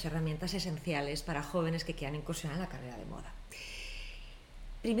enseñas las herramientas esenciales para jóvenes que quieran incursionar en la carrera de moda.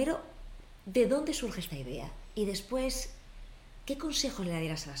 Primero, ¿de dónde surge esta idea? Y después, ¿qué consejos le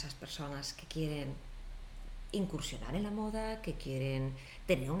darías a esas personas que quieren incursionar en la moda, que quieren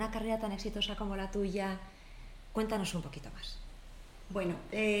tener una carrera tan exitosa como la tuya? Cuéntanos un poquito más. Bueno,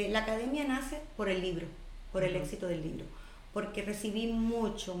 la academia nace por el libro, por el éxito del libro, porque recibí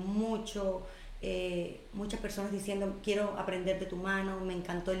muchas personas diciendo, quiero aprender de tu mano, me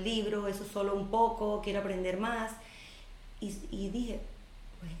encantó el libro, eso solo un poco, quiero aprender más. Y dije,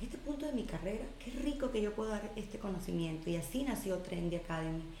 pues en este punto de mi carrera, qué rico que yo puedo dar este conocimiento. Y así nació Trendy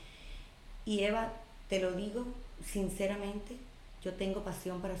Academy. Y Eva, te lo digo sinceramente, yo tengo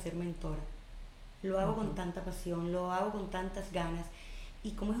pasión para ser mentora. Lo hago con tanta pasión, lo hago con tantas ganas.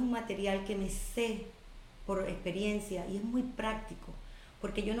 Y como es un material que me sé por experiencia y es muy práctico,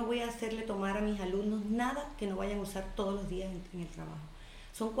 porque yo no voy a hacerle tomar a mis alumnos nada que no vayan a usar todos los días en el trabajo.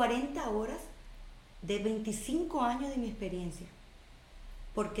 Son 40 horas de 25 años de mi experiencia,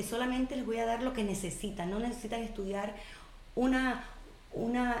 porque solamente les voy a dar lo que necesitan. No necesitan estudiar una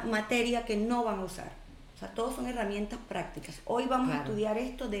materia que no van a usar. O sea, todos son herramientas prácticas. Hoy vamos a estudiar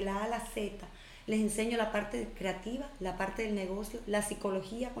esto de la A a la Z. les enseño la parte creativa, la parte del negocio, la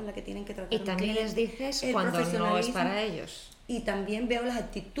psicología con la que tienen que tratar. Y también les dices cuando no es para ellos. Y también veo las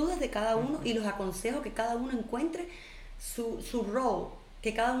actitudes de cada uno y los aconsejo que cada uno encuentre su rol,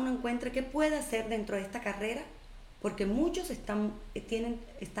 que cada uno encuentre qué puede hacer dentro de esta carrera, porque muchos están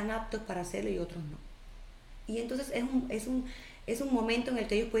aptos para hacerlo y otros no. Y entonces es un momento en el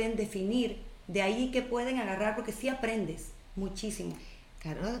que ellos pueden definir de ahí que pueden agarrar, porque sí aprendes muchísimo.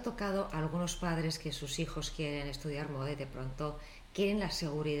 Claro, ¿no te ha tocado a algunos padres que sus hijos quieren estudiar moda y de pronto quieren la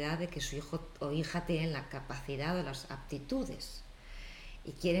seguridad de que su hijo o hija tienen la capacidad o las aptitudes?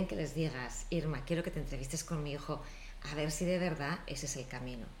 Y quieren que les digas, Irma, quiero que te entrevistes con mi hijo a ver si de verdad ese es el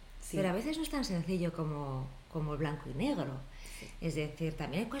camino. Sí. Pero a veces no es tan sencillo como el blanco y negro. Sí. Es decir,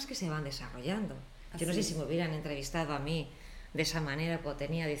 también hay cosas que se van desarrollando. Yo no sé si me hubieran entrevistado a mí de esa manera, cuando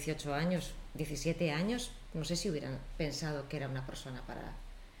tenía 18 años, 17 años, no sé si hubieran pensado que era una persona para...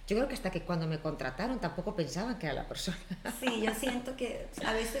 Yo creo que hasta que cuando me contrataron tampoco pensaban que era la persona. Sí, yo siento que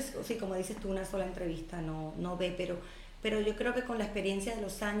a veces, sí, como dices tú, una sola entrevista no ve, pero yo creo que con la experiencia de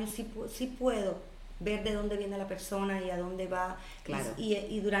los años sí puedo ver de dónde viene la persona y a dónde va. Claro.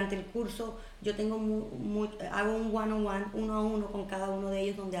 Y durante el curso yo tengo hago un one-on-one, uno a uno con cada uno de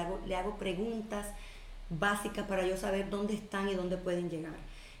ellos, donde le hago preguntas básicas para yo saber dónde están y dónde pueden llegar.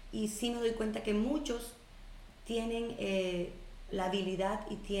 Y sí me doy cuenta que muchos tienen la habilidad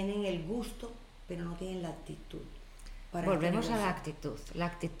y tienen el gusto, pero no tienen la actitud. Volvemos a la actitud. La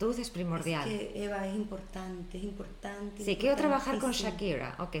actitud es primordial. Es que, Eva, es importante. Sí, quiero trabajar con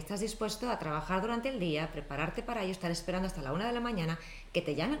Shakira. Ok, estás dispuesto a trabajar durante el día, prepararte para ello, estar esperando hasta la 1 de la mañana, que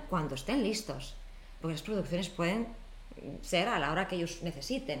te llamen cuando estén listos. Porque las producciones pueden ser a la hora que ellos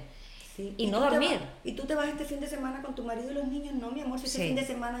necesiten. Sí. Y no dormir. Y tú te vas este fin de semana con tu marido y los niños. No, mi amor, si este fin de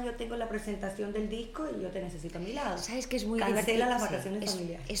semana yo tengo la presentación del disco y yo te necesito a mi lado. ¿Sabes que es muy divertido? Cancela las vacaciones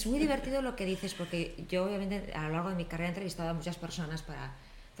familiares. Es muy divertido lo que dices, porque yo obviamente a lo largo de mi carrera he entrevistado a muchas personas para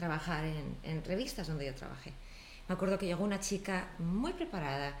trabajar en revistas donde yo trabajé. Me acuerdo que llegó una chica muy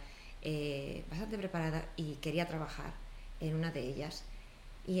preparada, bastante preparada, y quería trabajar en una de ellas.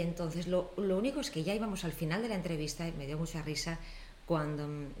 Y entonces lo único es que ya íbamos al final de la entrevista y me dio mucha risa cuando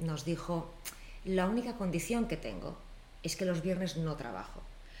nos dijo, la única condición que tengo es que los viernes no trabajo,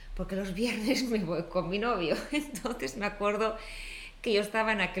 porque los viernes me voy con mi novio. Entonces me acuerdo que yo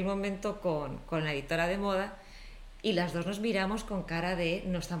estaba en aquel momento con la editora de moda y las dos nos miramos con cara de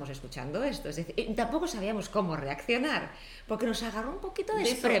no estamos escuchando esto. Es decir, tampoco sabíamos cómo reaccionar, porque nos agarró un poquito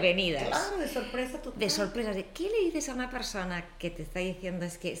desprevenidas. Claro, de sorpresa total. De sorpresa, de ¿qué le dices a una persona que te está diciendo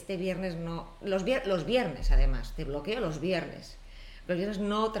es que este viernes no... Los viernes, además, te bloqueo los viernes. Los viernes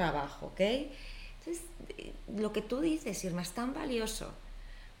no trabajo, ¿ok? Entonces, lo que tú dices, Irma, es tan valioso,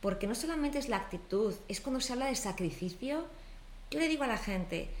 porque no solamente es la actitud, es cuando se habla de sacrificio. Yo le digo a la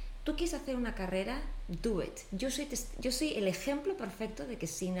gente, tú quieres hacer una carrera, do it. Yo soy el ejemplo perfecto de que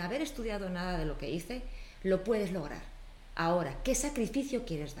sin haber estudiado nada de lo que hice, lo puedes lograr. Ahora, ¿qué sacrificio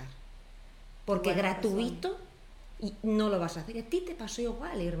quieres dar? Porque gratuito y no lo vas a hacer. Y a ti te pasó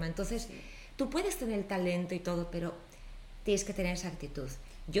igual, Irma. Entonces, sí, tú puedes tener el talento y todo, pero tienes que tener esa actitud.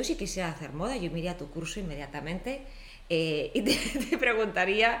 Yo si quisiera hacer moda, yo me iría a tu curso inmediatamente y te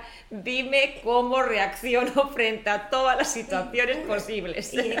preguntaría, dime cómo reacciono frente a todas las situaciones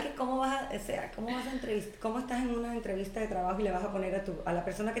posibles. Y es que cómo estás en una entrevista de trabajo y le vas a poner a la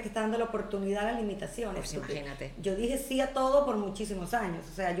persona que te está dando la oportunidad las limitaciones. Pues imagínate. Yo dije sí a todo por muchísimos años.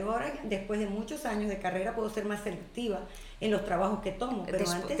 O sea, yo ahora, después de muchos años de carrera, puedo ser más selectiva en los trabajos que tomo.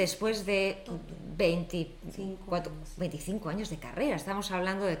 Pero antes, después de 25 años de carrera, estamos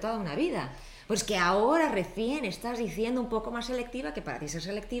hablando de toda una vida. Pues que ahora recién estás diciendo un poco más selectiva, que para ti ser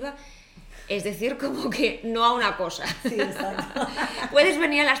selectiva es decir como que no a una cosa. Sí, exacto. Puedes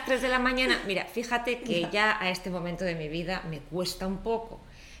venir a las 3 de la mañana. Mira, fíjate que ya a este momento de mi vida me cuesta un poco,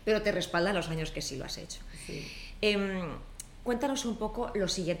 pero te respaldan los años que sí lo has hecho. Sí. Cuéntanos un poco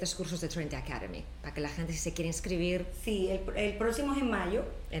los siguientes cursos de Trinity Academy, para que la gente, si se quiere inscribir... Sí, el próximo es en mayo,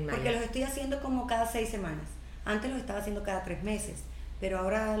 porque los estoy haciendo como cada 6 semanas. Antes los estaba haciendo cada 3 meses, pero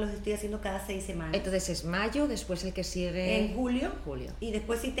ahora los estoy haciendo cada 6 semanas. Entonces es mayo, después el que sigue... En julio. Y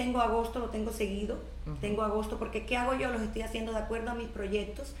después si tengo agosto, lo tengo seguido. Tengo agosto, porque ¿qué hago yo? Los estoy haciendo de acuerdo a mis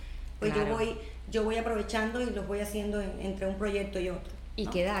proyectos. Pues claro, yo voy aprovechando y los voy haciendo entre un proyecto y otro. ¿Y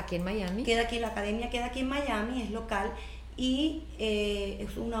 ¿no? Queda aquí en Miami? Queda aquí, la academia queda aquí en Miami, es local. Y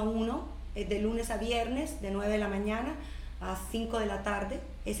es 1 a 1, de lunes a viernes, de 9 de la mañana a 5 de la tarde.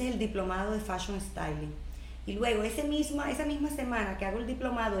 Ese es el diplomado de Fashion Styling. Y luego esa misma semana que hago el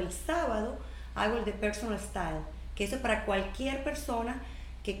diplomado, el sábado hago el de Personal Style, que eso es para cualquier persona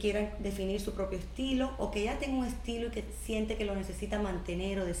que quieran definir su propio estilo o que ya tenga un estilo y que siente que lo necesita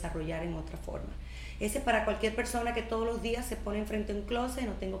mantener o desarrollar en otra forma. Ese es para cualquier persona que todos los días se pone enfrente de un closet,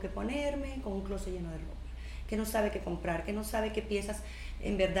 no tengo que ponerme, con un closet lleno de ropa, que no sabe qué comprar, que no sabe qué piezas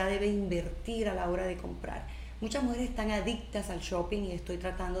en verdad debe invertir a la hora de comprar. Muchas mujeres están adictas al shopping y estoy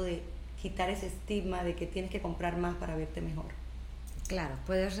tratando de quitar ese estigma de que tienes que comprar más para verte mejor. Claro,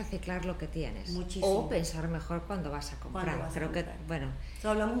 puedes reciclar lo que tienes. Muchísimo. O pensar mejor cuando vas a comprar. Creo que, bueno,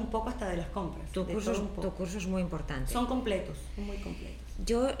 hablamos un poco hasta de las compras. Tu curso es muy importante. Son completos, son muy completos.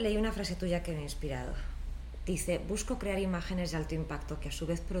 Yo leí una frase tuya que me ha inspirado. Dice, busco crear imágenes de alto impacto que a su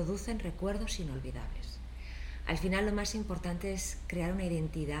vez producen recuerdos inolvidables. Al final lo más importante es crear una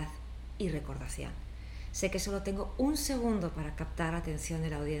identidad y recordación. Sé que solo tengo un segundo para captar la atención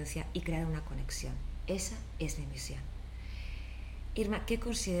de la audiencia y crear una conexión. Esa es mi misión. Irma, ¿qué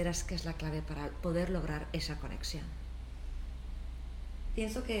consideras que es la clave para poder lograr esa conexión?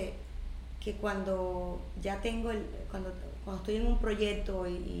 Pienso que cuando ya tengo cuando estoy en un proyecto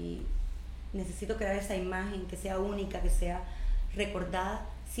y necesito crear esa imagen que sea única, que sea recordada,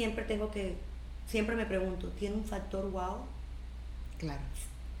 siempre me pregunto, ¿tiene un factor wow? Claro.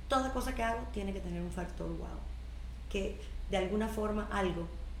 Toda cosa que hago tiene que tener un factor wow, que de alguna forma algo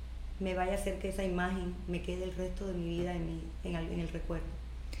me vaya a hacer que esa imagen me quede el resto de mi vida en el recuerdo.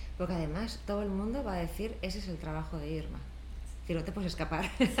 Porque además todo el mundo va a decir, ese es el trabajo de Irma. Si no te puedes escapar.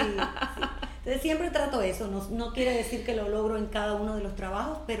 Sí. Entonces siempre trato eso, no quiere decir que lo logro en cada uno de los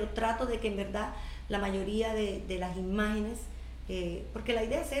trabajos, pero trato de que en verdad la mayoría de las imágenes, porque la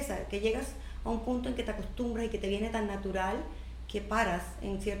idea es esa, que llegas a un punto en que te acostumbras y que te viene tan natural que paras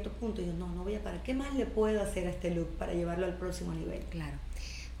en cierto punto y dices, no voy a parar, ¿qué más le puedo hacer a este look para llevarlo al próximo nivel? Claro.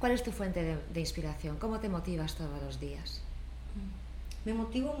 ¿Cuál es tu fuente de inspiración? ¿Cómo te motivas todos los días? Me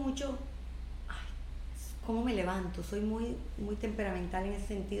motivo mucho, cómo me levanto. Soy muy, muy temperamental en ese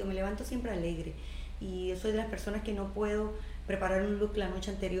sentido. Me levanto siempre alegre y yo soy de las personas que no puedo preparar un look la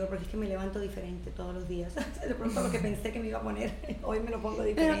noche anterior porque es que me levanto diferente todos los días. De pronto lo que pensé que me iba a poner, hoy me lo pongo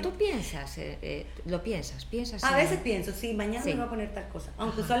diferente. Pero tú piensas, piensas. A veces pienso, sí, mañana me voy a poner tal cosa.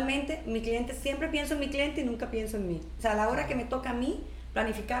 Aunque usualmente siempre pienso en mi cliente y nunca pienso en mí. O sea, a la hora que me toca a mí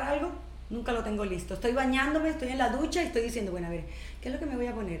planificar algo, nunca lo tengo listo. Estoy bañándome, estoy en la ducha y estoy diciendo, bueno, a ver, ¿qué es lo que me voy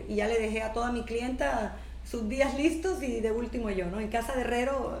a poner? Y ya le dejé a toda mi clienta sus días listos y de último yo, ¿no? En casa de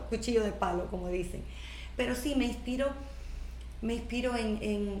herrero, cuchillo de palo, como dicen. Pero sí, me inspiro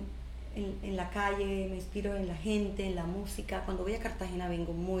en la calle, me inspiro en la gente, en la música. Cuando voy a Cartagena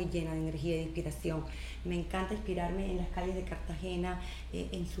vengo muy llena de energía y de inspiración. Me encanta inspirarme en las calles de Cartagena,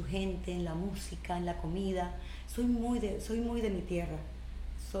 en su gente, en la música, en la comida. Soy muy de mi tierra.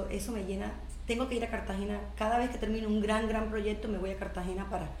 Eso me llena. Tengo que ir a Cartagena. Cada vez que termino un gran proyecto me voy a Cartagena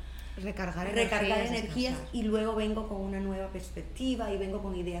para recargar energías y luego vengo con una nueva perspectiva y vengo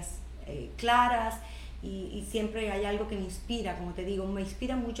con ideas claras y siempre hay algo que me inspira, como te digo, me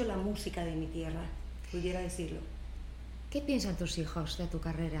inspira mucho la música de mi tierra, pudiera decirlo. ¿Qué piensan tus hijos de tu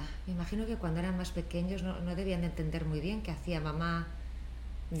carrera? Me imagino que cuando eran más pequeños no debían de entender muy bien qué hacía mamá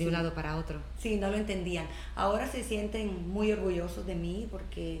de un lado para otro. Sí, no lo entendían. Ahora se sienten muy orgullosos de mí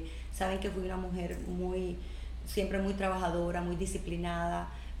porque saben que fui una mujer siempre muy trabajadora, muy disciplinada.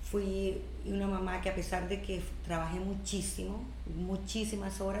 Fui una mamá que a pesar de que trabajé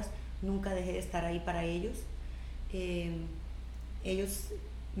muchísimas horas, nunca dejé de estar ahí para ellos.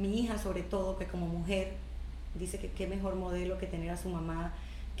 Mi hija sobre todo, que como mujer, dice que qué mejor modelo que tener a su mamá,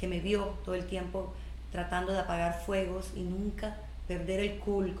 que me vio todo el tiempo tratando de apagar fuegos y nunca perder el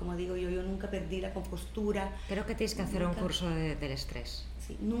cool, como digo yo nunca perdí la compostura. Creo que tienes que hacer un curso del estrés.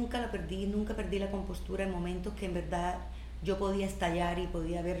 Sí, nunca perdí la compostura en momentos que en verdad yo podía estallar y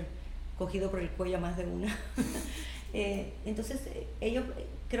podía haber cogido por el cuello a más de una. Entonces,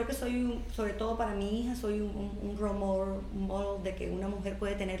 creo que sobre todo para mi hija, soy un role model de que una mujer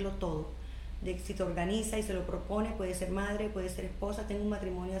puede tenerlo todo. De que si se organiza y se lo propone, puede ser madre, puede ser esposa. Tengo un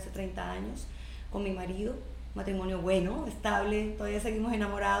matrimonio de hace 30 años con mi marido, matrimonio bueno, estable, todavía seguimos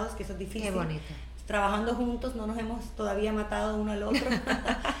enamorados, que eso es difícil. Qué bonito. Trabajando juntos, no nos hemos todavía matado uno al otro.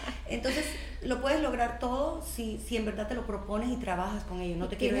 Entonces, lo puedes lograr todo si en verdad te lo propones y trabajas con ello. No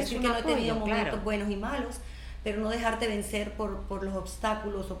te quiero decir que no he tenido momentos buenos y malos, pero no dejarte vencer por los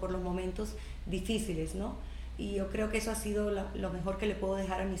obstáculos o por los momentos difíciles, ¿no? Y yo creo que eso ha sido lo mejor que le puedo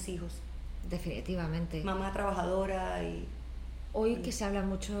dejar a mis hijos. Definitivamente. Mamá trabajadora y... Hoy que se habla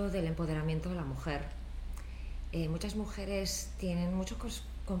mucho del empoderamiento de la mujer, muchas mujeres tienen muchos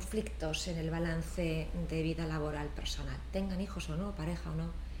conflictos en el balance de vida laboral personal, tengan hijos o no, pareja o no.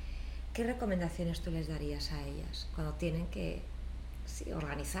 ¿Qué recomendaciones tú les darías a ellas cuando tienen que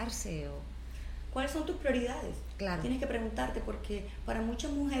organizarse? ¿cuáles son tus prioridades? Claro. Tienes que preguntarte, porque para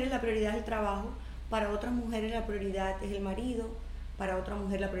muchas mujeres la prioridad es el trabajo, para otras mujeres la prioridad es el marido, para otra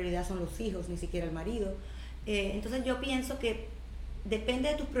mujer la prioridad son los hijos, ni siquiera el marido. Entonces yo pienso que depende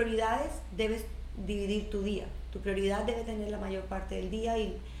de tus prioridades, debes dividir tu día. Tu prioridad debe tener la mayor parte del día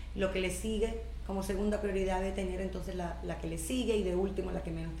y lo que le sigue como segunda prioridad debe tener entonces la que le sigue y de último la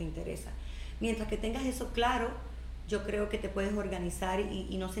que menos te interesa. Mientras que tengas eso claro, yo creo que te puedes organizar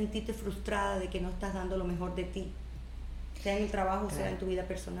y no sentirte frustrada de que no estás dando lo mejor de ti, sea en el trabajo, claro, sea en tu vida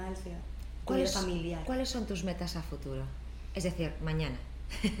personal, sea en tu vida familiar. ¿Cuáles son tus metas a futuro? Es decir, mañana.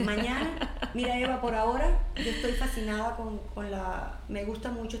 Mañana, mira Eva, por ahora yo estoy fascinada me gusta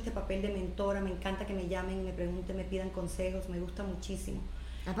mucho este papel de mentora, me encanta que me llamen, me pregunten, me pidan consejos, me gusta muchísimo.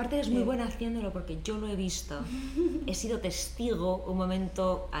 Aparte eres muy buena haciéndolo porque yo lo he visto, he sido testigo un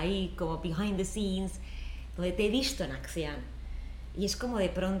momento ahí como behind the scenes, donde te he visto en acción y es como de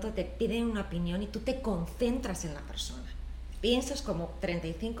pronto te piden una opinión y tú te concentras en la persona, piensas como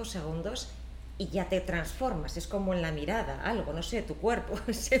 35 segundos y ya te transformas, es como en la mirada, algo, no sé, tu cuerpo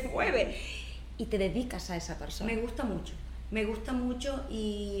se mueve y te dedicas a esa persona. Me gusta mucho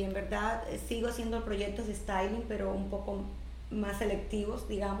y en verdad sigo haciendo proyectos de styling, pero un poco más selectivos,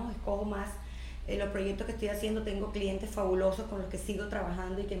 digamos, escojo más los proyectos que estoy haciendo, tengo clientes fabulosos con los que sigo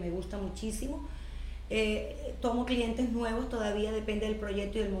trabajando y que me gusta muchísimo. Tomo clientes nuevos, todavía depende del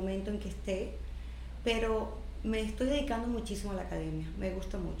proyecto y del momento en que esté, pero me estoy dedicando muchísimo a la academia, me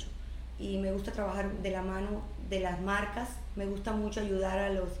gusta mucho. Y me gusta trabajar de la mano de las marcas, me gusta mucho ayudar a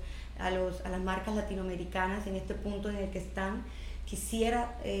las marcas latinoamericanas en este punto en el que están.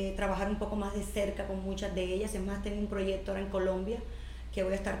 Quisiera trabajar un poco más de cerca con muchas de ellas, es más, tengo un proyecto ahora en Colombia que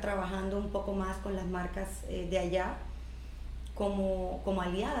voy a estar trabajando un poco más con las marcas de allá como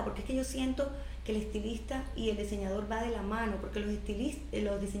aliada, porque es que yo siento que el estilista y el diseñador va de la mano, porque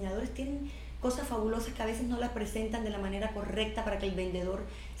los diseñadores tienen cosas fabulosas que a veces no las presentan de la manera correcta para que el vendedor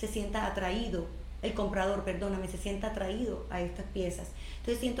se sienta atraído, el comprador, perdóname, se sienta atraído a estas piezas.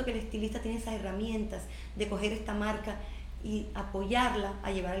 Entonces siento que el estilista tiene esas herramientas de coger esta marca y apoyarla a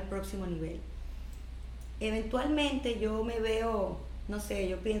llevar al próximo nivel. Eventualmente yo me veo, no sé,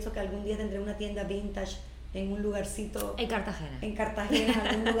 yo pienso que algún día tendré una tienda vintage en un lugarcito en Cartagena, en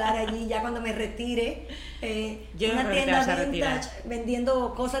algún lugar allí, ya cuando me retire, yo una no tienda vintage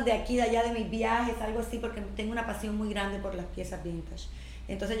vendiendo cosas de aquí, de allá, de mis viajes, algo así, porque tengo una pasión muy grande por las piezas vintage.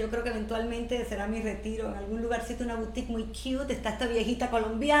 Entonces yo creo que eventualmente será mi retiro en algún lugarcito, una boutique muy cute, está esta viejita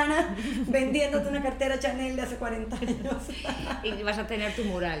colombiana vendiéndote una cartera Chanel de hace 40 años. Y vas a tener tu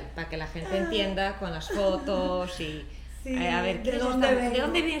mural para que la gente entienda con las fotos y sí, a ver, ¿de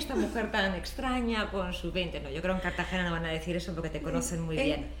dónde viene esta mujer tan extraña con su 20? No, yo creo que en Cartagena no van a decir eso porque te conocen muy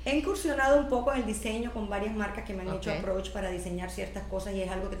bien. He incursionado un poco en el diseño con varias marcas que me han hecho approach para diseñar ciertas cosas y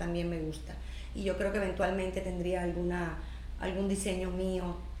es algo que también me gusta. Y yo creo que eventualmente tendría algún diseño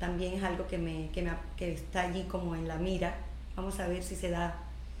mío, también es algo que está allí como en la mira. Vamos a ver si se da.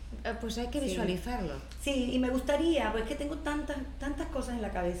 Pues hay que visualizarlo. Sí, y me gustaría, pues es que tengo tantas cosas en la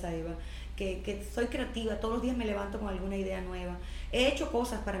cabeza, Eva, que soy creativa, todos los días me levanto con alguna idea nueva. He hecho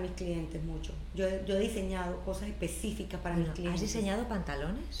cosas para mis clientes mucho. Yo he diseñado cosas específicas para mis clientes. ¿Has diseñado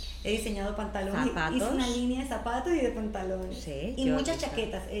pantalones? He diseñado pantalones, ¿Zapatos? hice una línea de zapatos y de pantalones. Sí, y muchas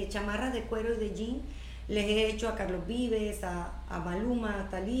chaquetas, chamarras de cuero y de jean. Les he hecho a Carlos Vives, a Maluma, a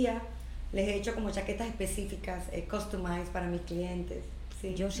Thalía. Les he hecho como chaquetas específicas, customized para mis clientes.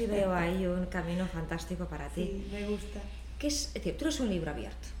 Sí. Yo sí veo ahí un camino fantástico para ti. Sí, me gusta. Es decir, tú eres un libro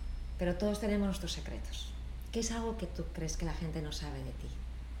abierto, pero todos tenemos nuestros secretos. ¿Qué es algo que tú crees que la gente no sabe de ti?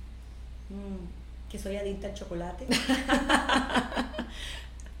 Que soy adicta al chocolate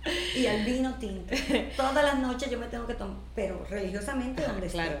y al vino tinto. Todas las noches yo me tengo que tomar, pero religiosamente donde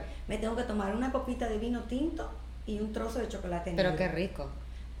claro, esté, me tengo que tomar una copita de vino tinto y un trozo de chocolate negro. Pero qué rico.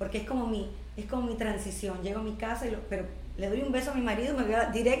 Porque es como mi transición. Llego a mi casa pero le doy un beso a mi marido y me voy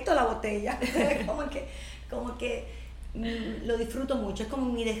directo a la botella. como que lo disfruto mucho. Es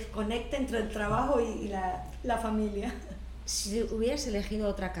como mi desconecte entre el trabajo y la familia. Si hubieras elegido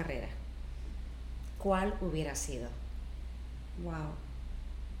otra carrera, ¿cuál hubiera sido? Wow.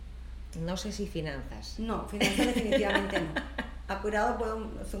 No sé si finanzas. No, finanzas definitivamente no. Apurado puedo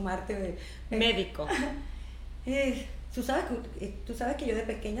sumarte. Médico. Tú sabes que yo de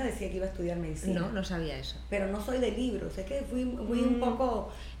pequeña decía que iba a estudiar medicina. No sabía eso. Pero no soy de libros, es que fui un poco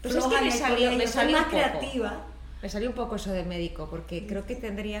pues floja, es que me salió más creativa. Me salió un poco eso de médico, porque creo que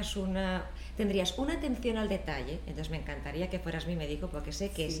tendrías una atención al detalle, entonces me encantaría que fueras mi médico, porque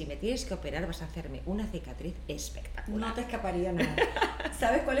sé que si me tienes que operar vas a hacerme una cicatriz espectacular. No te escaparía nada.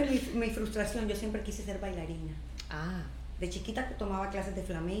 ¿Sabes cuál es mi frustración? Yo siempre quise ser bailarina. Ah. De chiquita tomaba clases de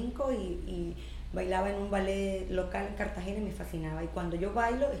flamenco y bailaba en un ballet local en Cartagena y me fascinaba. Y cuando yo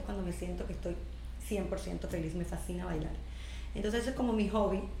bailo es cuando me siento que estoy 100% feliz, me fascina bailar. Entonces ese es como mi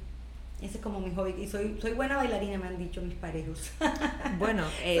hobby. Ese es como mi hobby. Y soy buena bailarina, me han dicho mis parejos. Bueno,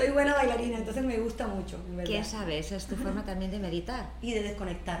 soy buena bailarina, entonces me gusta mucho, en verdad. ¿Qué sabes? Es tu forma también de meditar. Y de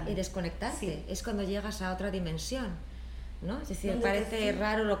desconectarme. Y desconectarte. Sí. Es cuando llegas a otra dimensión, ¿no? Es decir, Donde parece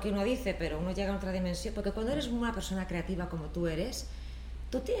raro lo que uno dice, pero uno llega a otra dimensión. Porque cuando eres una persona creativa como tú eres,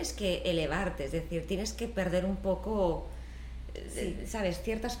 tú tienes que elevarte, es decir, tienes que perder un poco... Sí. ¿Sabes?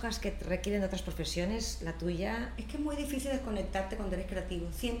 Ciertas cosas que requieren de otras profesiones, la tuya... Es que es muy difícil desconectarte cuando eres creativo.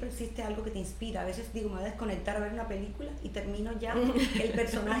 Siempre existe algo que te inspira. A veces digo, me voy a desconectar a ver una película y termino ya. El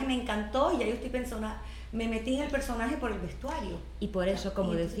personaje me encantó y ya yo me metí en el personaje por el vestuario. Y por eso,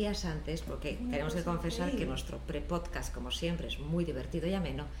 como decías antes, porque tenemos que confesar increíble. que nuestro pre-podcast, como siempre, es muy divertido y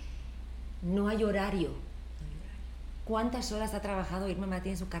ameno, no hay horario. ¿Cuántas horas ha trabajado Irma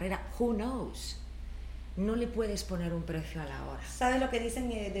Martínez en su carrera? Who knows? No le puedes poner un precio a la hora. ¿Sabes lo que dicen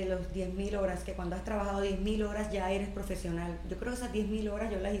de los 10.000 horas? Que cuando has trabajado 10.000 horas ya eres profesional. Yo creo que esas 10.000 horas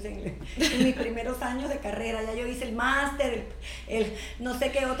yo las hice en mis primeros años de carrera. Ya yo hice el máster, el no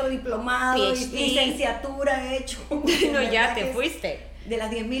sé qué otro diplomado, y licenciatura he hecho. No, ya te fuiste. De las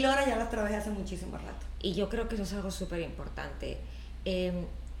 10.000 horas ya las trabajé hace muchísimo rato. Y yo creo que eso es algo súper importante.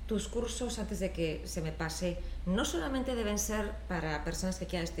 Tus cursos, antes de que se me pase, no solamente deben ser para personas que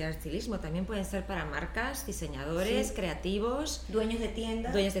quieran estudiar estilismo, también pueden ser para marcas, diseñadores, sí, creativos, dueños de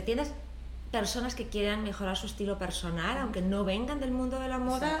tiendas, personas que quieran mejorar su estilo personal, aunque no vengan del mundo de la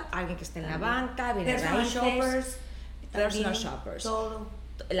moda, exacto, alguien que esté en la banca, personal shoppers, personal shoppers, todo.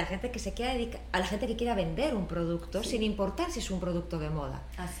 La gente que se quiera dedicar, a la gente que quiera vender un producto, sí, sin importar si es un producto de moda.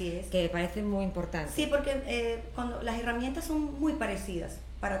 Así es. Que me parece muy importante. Sí, porque cuando las herramientas son muy parecidas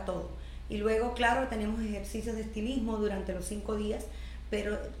para todo. Y luego, claro, tenemos ejercicios de estilismo durante los 5 días,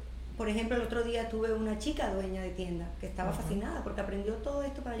 pero, por ejemplo, el otro día tuve una chica dueña de tienda que estaba fascinada porque aprendió todo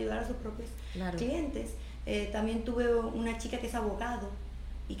esto para ayudar a sus propios clientes. También tuve una chica que es abogado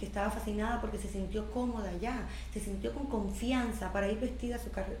y que estaba fascinada porque se sintió cómoda ya, se sintió con confianza para ir vestida a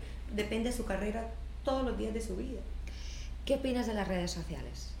su carrera, depende de su carrera todos los días de su vida. ¿Qué opinas de las redes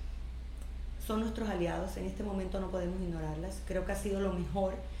sociales? Son nuestros aliados, en este momento no podemos ignorarlas. Creo que ha sido lo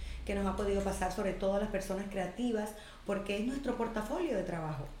mejor que nos ha podido pasar, sobre todo a las personas creativas, porque es nuestro portafolio de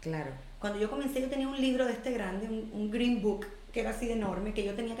trabajo. Claro. Cuando yo comencé, yo tenía un libro de este grande, un green book, que era así de enorme, que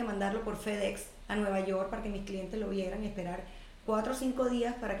yo tenía que mandarlo por FedEx a Nueva York para que mis clientes lo vieran y esperar 4 o 5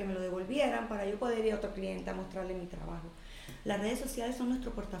 días para que me lo devolvieran, para yo poder ir a otro cliente a mostrarle mi trabajo. Las redes sociales son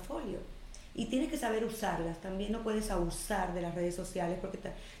nuestro portafolio. Y tienes que saber usarlas, también no puedes abusar de las redes sociales porque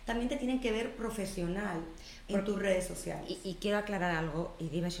también te tienen que ver profesional en tus redes sociales. Y quiero aclarar algo y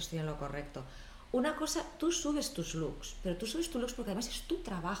dime si estoy en lo correcto. Una cosa, tú subes tus looks, pero tú subes tus looks porque además es tu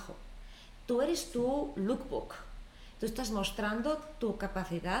trabajo. Tú eres tu lookbook. Tú estás mostrando tu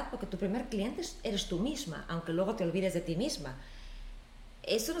capacidad porque tu primer cliente eres tú misma, aunque luego te olvides de ti misma.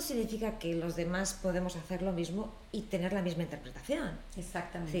 Eso no significa que los demás podemos hacer lo mismo y tener la misma interpretación.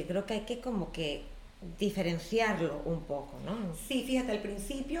 Exactamente. Sí, creo que hay que como que diferenciarlo un poco, ¿no? Sí, fíjate, al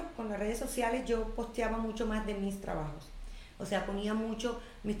principio con las redes sociales yo posteaba mucho más de mis trabajos. O sea, ponía mucho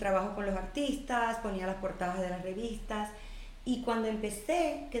mis trabajos con los artistas, ponía las portadas de las revistas. Y cuando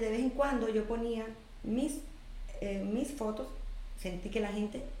empecé, que de vez en cuando yo ponía mis fotos, sentí que la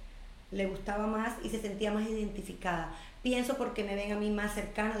gente le gustaba más y se sentía más identificada. Pienso porque me ven a mí más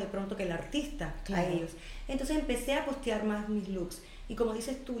cercano de pronto que el artista, claro, a ellos. Entonces empecé a postear más mis looks. Y como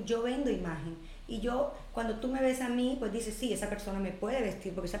dices tú, yo vendo imagen. Y yo, cuando tú me ves a mí, pues dices, sí, esa persona me puede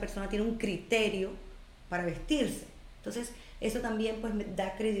vestir porque esa persona tiene un criterio para vestirse. Entonces, eso también pues me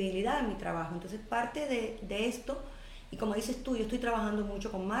da credibilidad a mi trabajo. Entonces, parte de esto, y como dices tú, yo estoy trabajando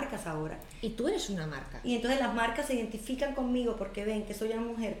mucho con marcas ahora. Y tú eres una marca. Y entonces las marcas se identifican conmigo porque ven que soy una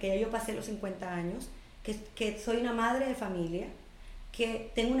mujer, que ya yo pasé los 50 años, que soy una madre de familia,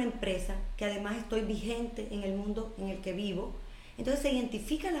 que tengo una empresa, que además estoy vigente en el mundo en el que vivo. Entonces se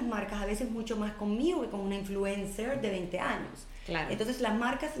identifican las marcas a veces mucho más conmigo que con una influencer de 20 años. Claro. Entonces las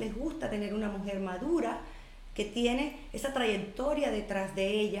marcas les gusta tener una mujer madura que tiene esa trayectoria detrás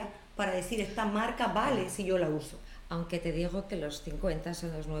de ella para decir, esta marca vale si yo la uso. Aunque te digo que los 50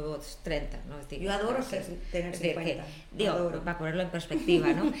 son los nuevos 30, ¿no? Yo adoro tener 50. Digo, adoro. para ponerlo en perspectiva,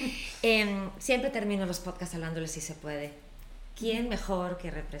 ¿no? Siempre termino los podcasts hablándoles si se puede. ¿Quién mejor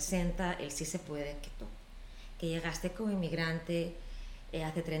que representa el sí se puede que tú? Que llegaste como inmigrante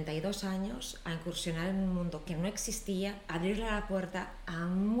hace 32 años a incursionar en un mundo que no existía, abrirle la puerta a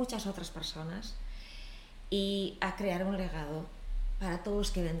muchas otras personas y a crear un legado para todos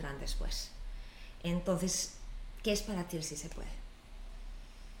los que vendrán después. Entonces, ¿qué es para ti el sí se puede?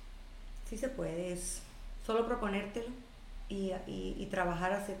 Sí se puede, es solo proponértelo y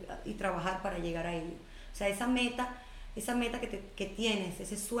trabajar para llegar a ello. O sea, esa meta que tienes,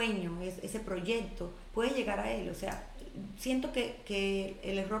 ese sueño, ese proyecto, puedes llegar a él. O sea, siento que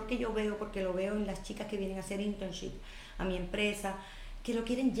el error que yo veo, porque lo veo en las chicas que vienen a hacer internship a mi empresa, que lo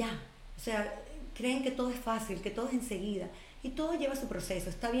quieren ya. O sea, creen que todo es fácil, que todo es enseguida. Y todo lleva su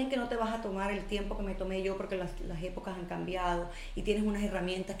proceso. Está bien que no te vas a tomar el tiempo que me tomé yo porque las épocas han cambiado y tienes unas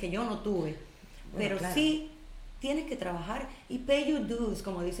herramientas que yo no tuve. Bueno, pero claro, sí tienes que trabajar y pay your dues,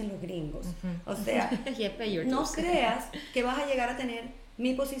 como dicen los gringos. O sea, no creas que vas a llegar a tener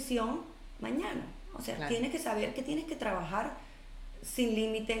mi posición mañana. O sea, claro, tienes que saber que tienes que trabajar sin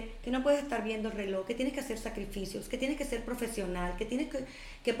límite, que no puedes estar viendo el reloj, que tienes que hacer sacrificios, que tienes que ser profesional, que tienes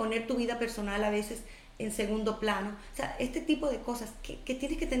que poner tu vida personal a veces en segundo plano. O sea, este tipo de cosas que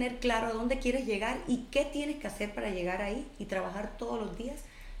tienes que tener claro a dónde quieres llegar y qué tienes que hacer para llegar ahí y trabajar todos los días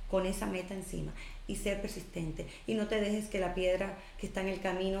con esa meta encima y ser persistente. Y no te dejes que la piedra que está en el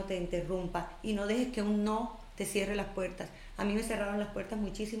camino te interrumpa y no dejes que un no te cierre las puertas. A mí me cerraron las puertas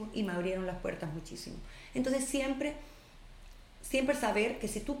muchísimo y me abrieron las puertas muchísimo. Entonces siempre saber que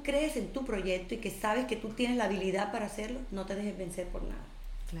si tú crees en tu proyecto y que sabes que tú tienes la habilidad para hacerlo, no te dejes vencer por nada.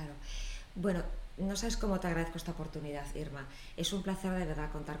 Claro. Bueno, no sabes cómo te agradezco esta oportunidad, Irma. Es un placer de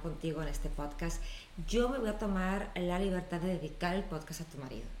verdad contar contigo en este podcast. Yo me voy a tomar la libertad de dedicar el podcast a tu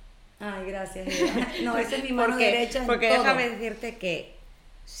marido. Ay, gracias, Irma. No, esa es mi mano derecha en porque todo. Déjame decirte que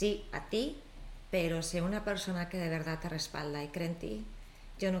sí, a ti, pero si una persona que de verdad te respalda y cree en ti,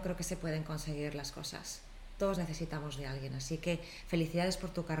 yo no creo que se pueden conseguir las cosas. Todos necesitamos de alguien, así que felicidades por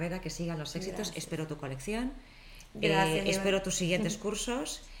tu carrera, que sigan los éxitos. Gracias. Espero tu colección, espero tus siguientes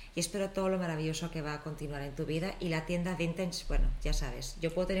cursos y espero todo lo maravilloso que va a continuar en tu vida. Y la tienda Vintage, bueno, ya sabes,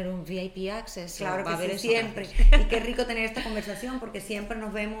 yo puedo tener un VIP access. Claro va que a haber sí, siempre. Y qué rico tener esta conversación porque siempre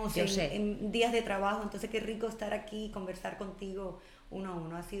nos vemos en días de trabajo, entonces qué rico estar aquí y conversar contigo uno a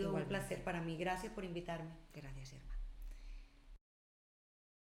uno. Ha sido un placer para mí. Gracias por invitarme. Gracias, Irma.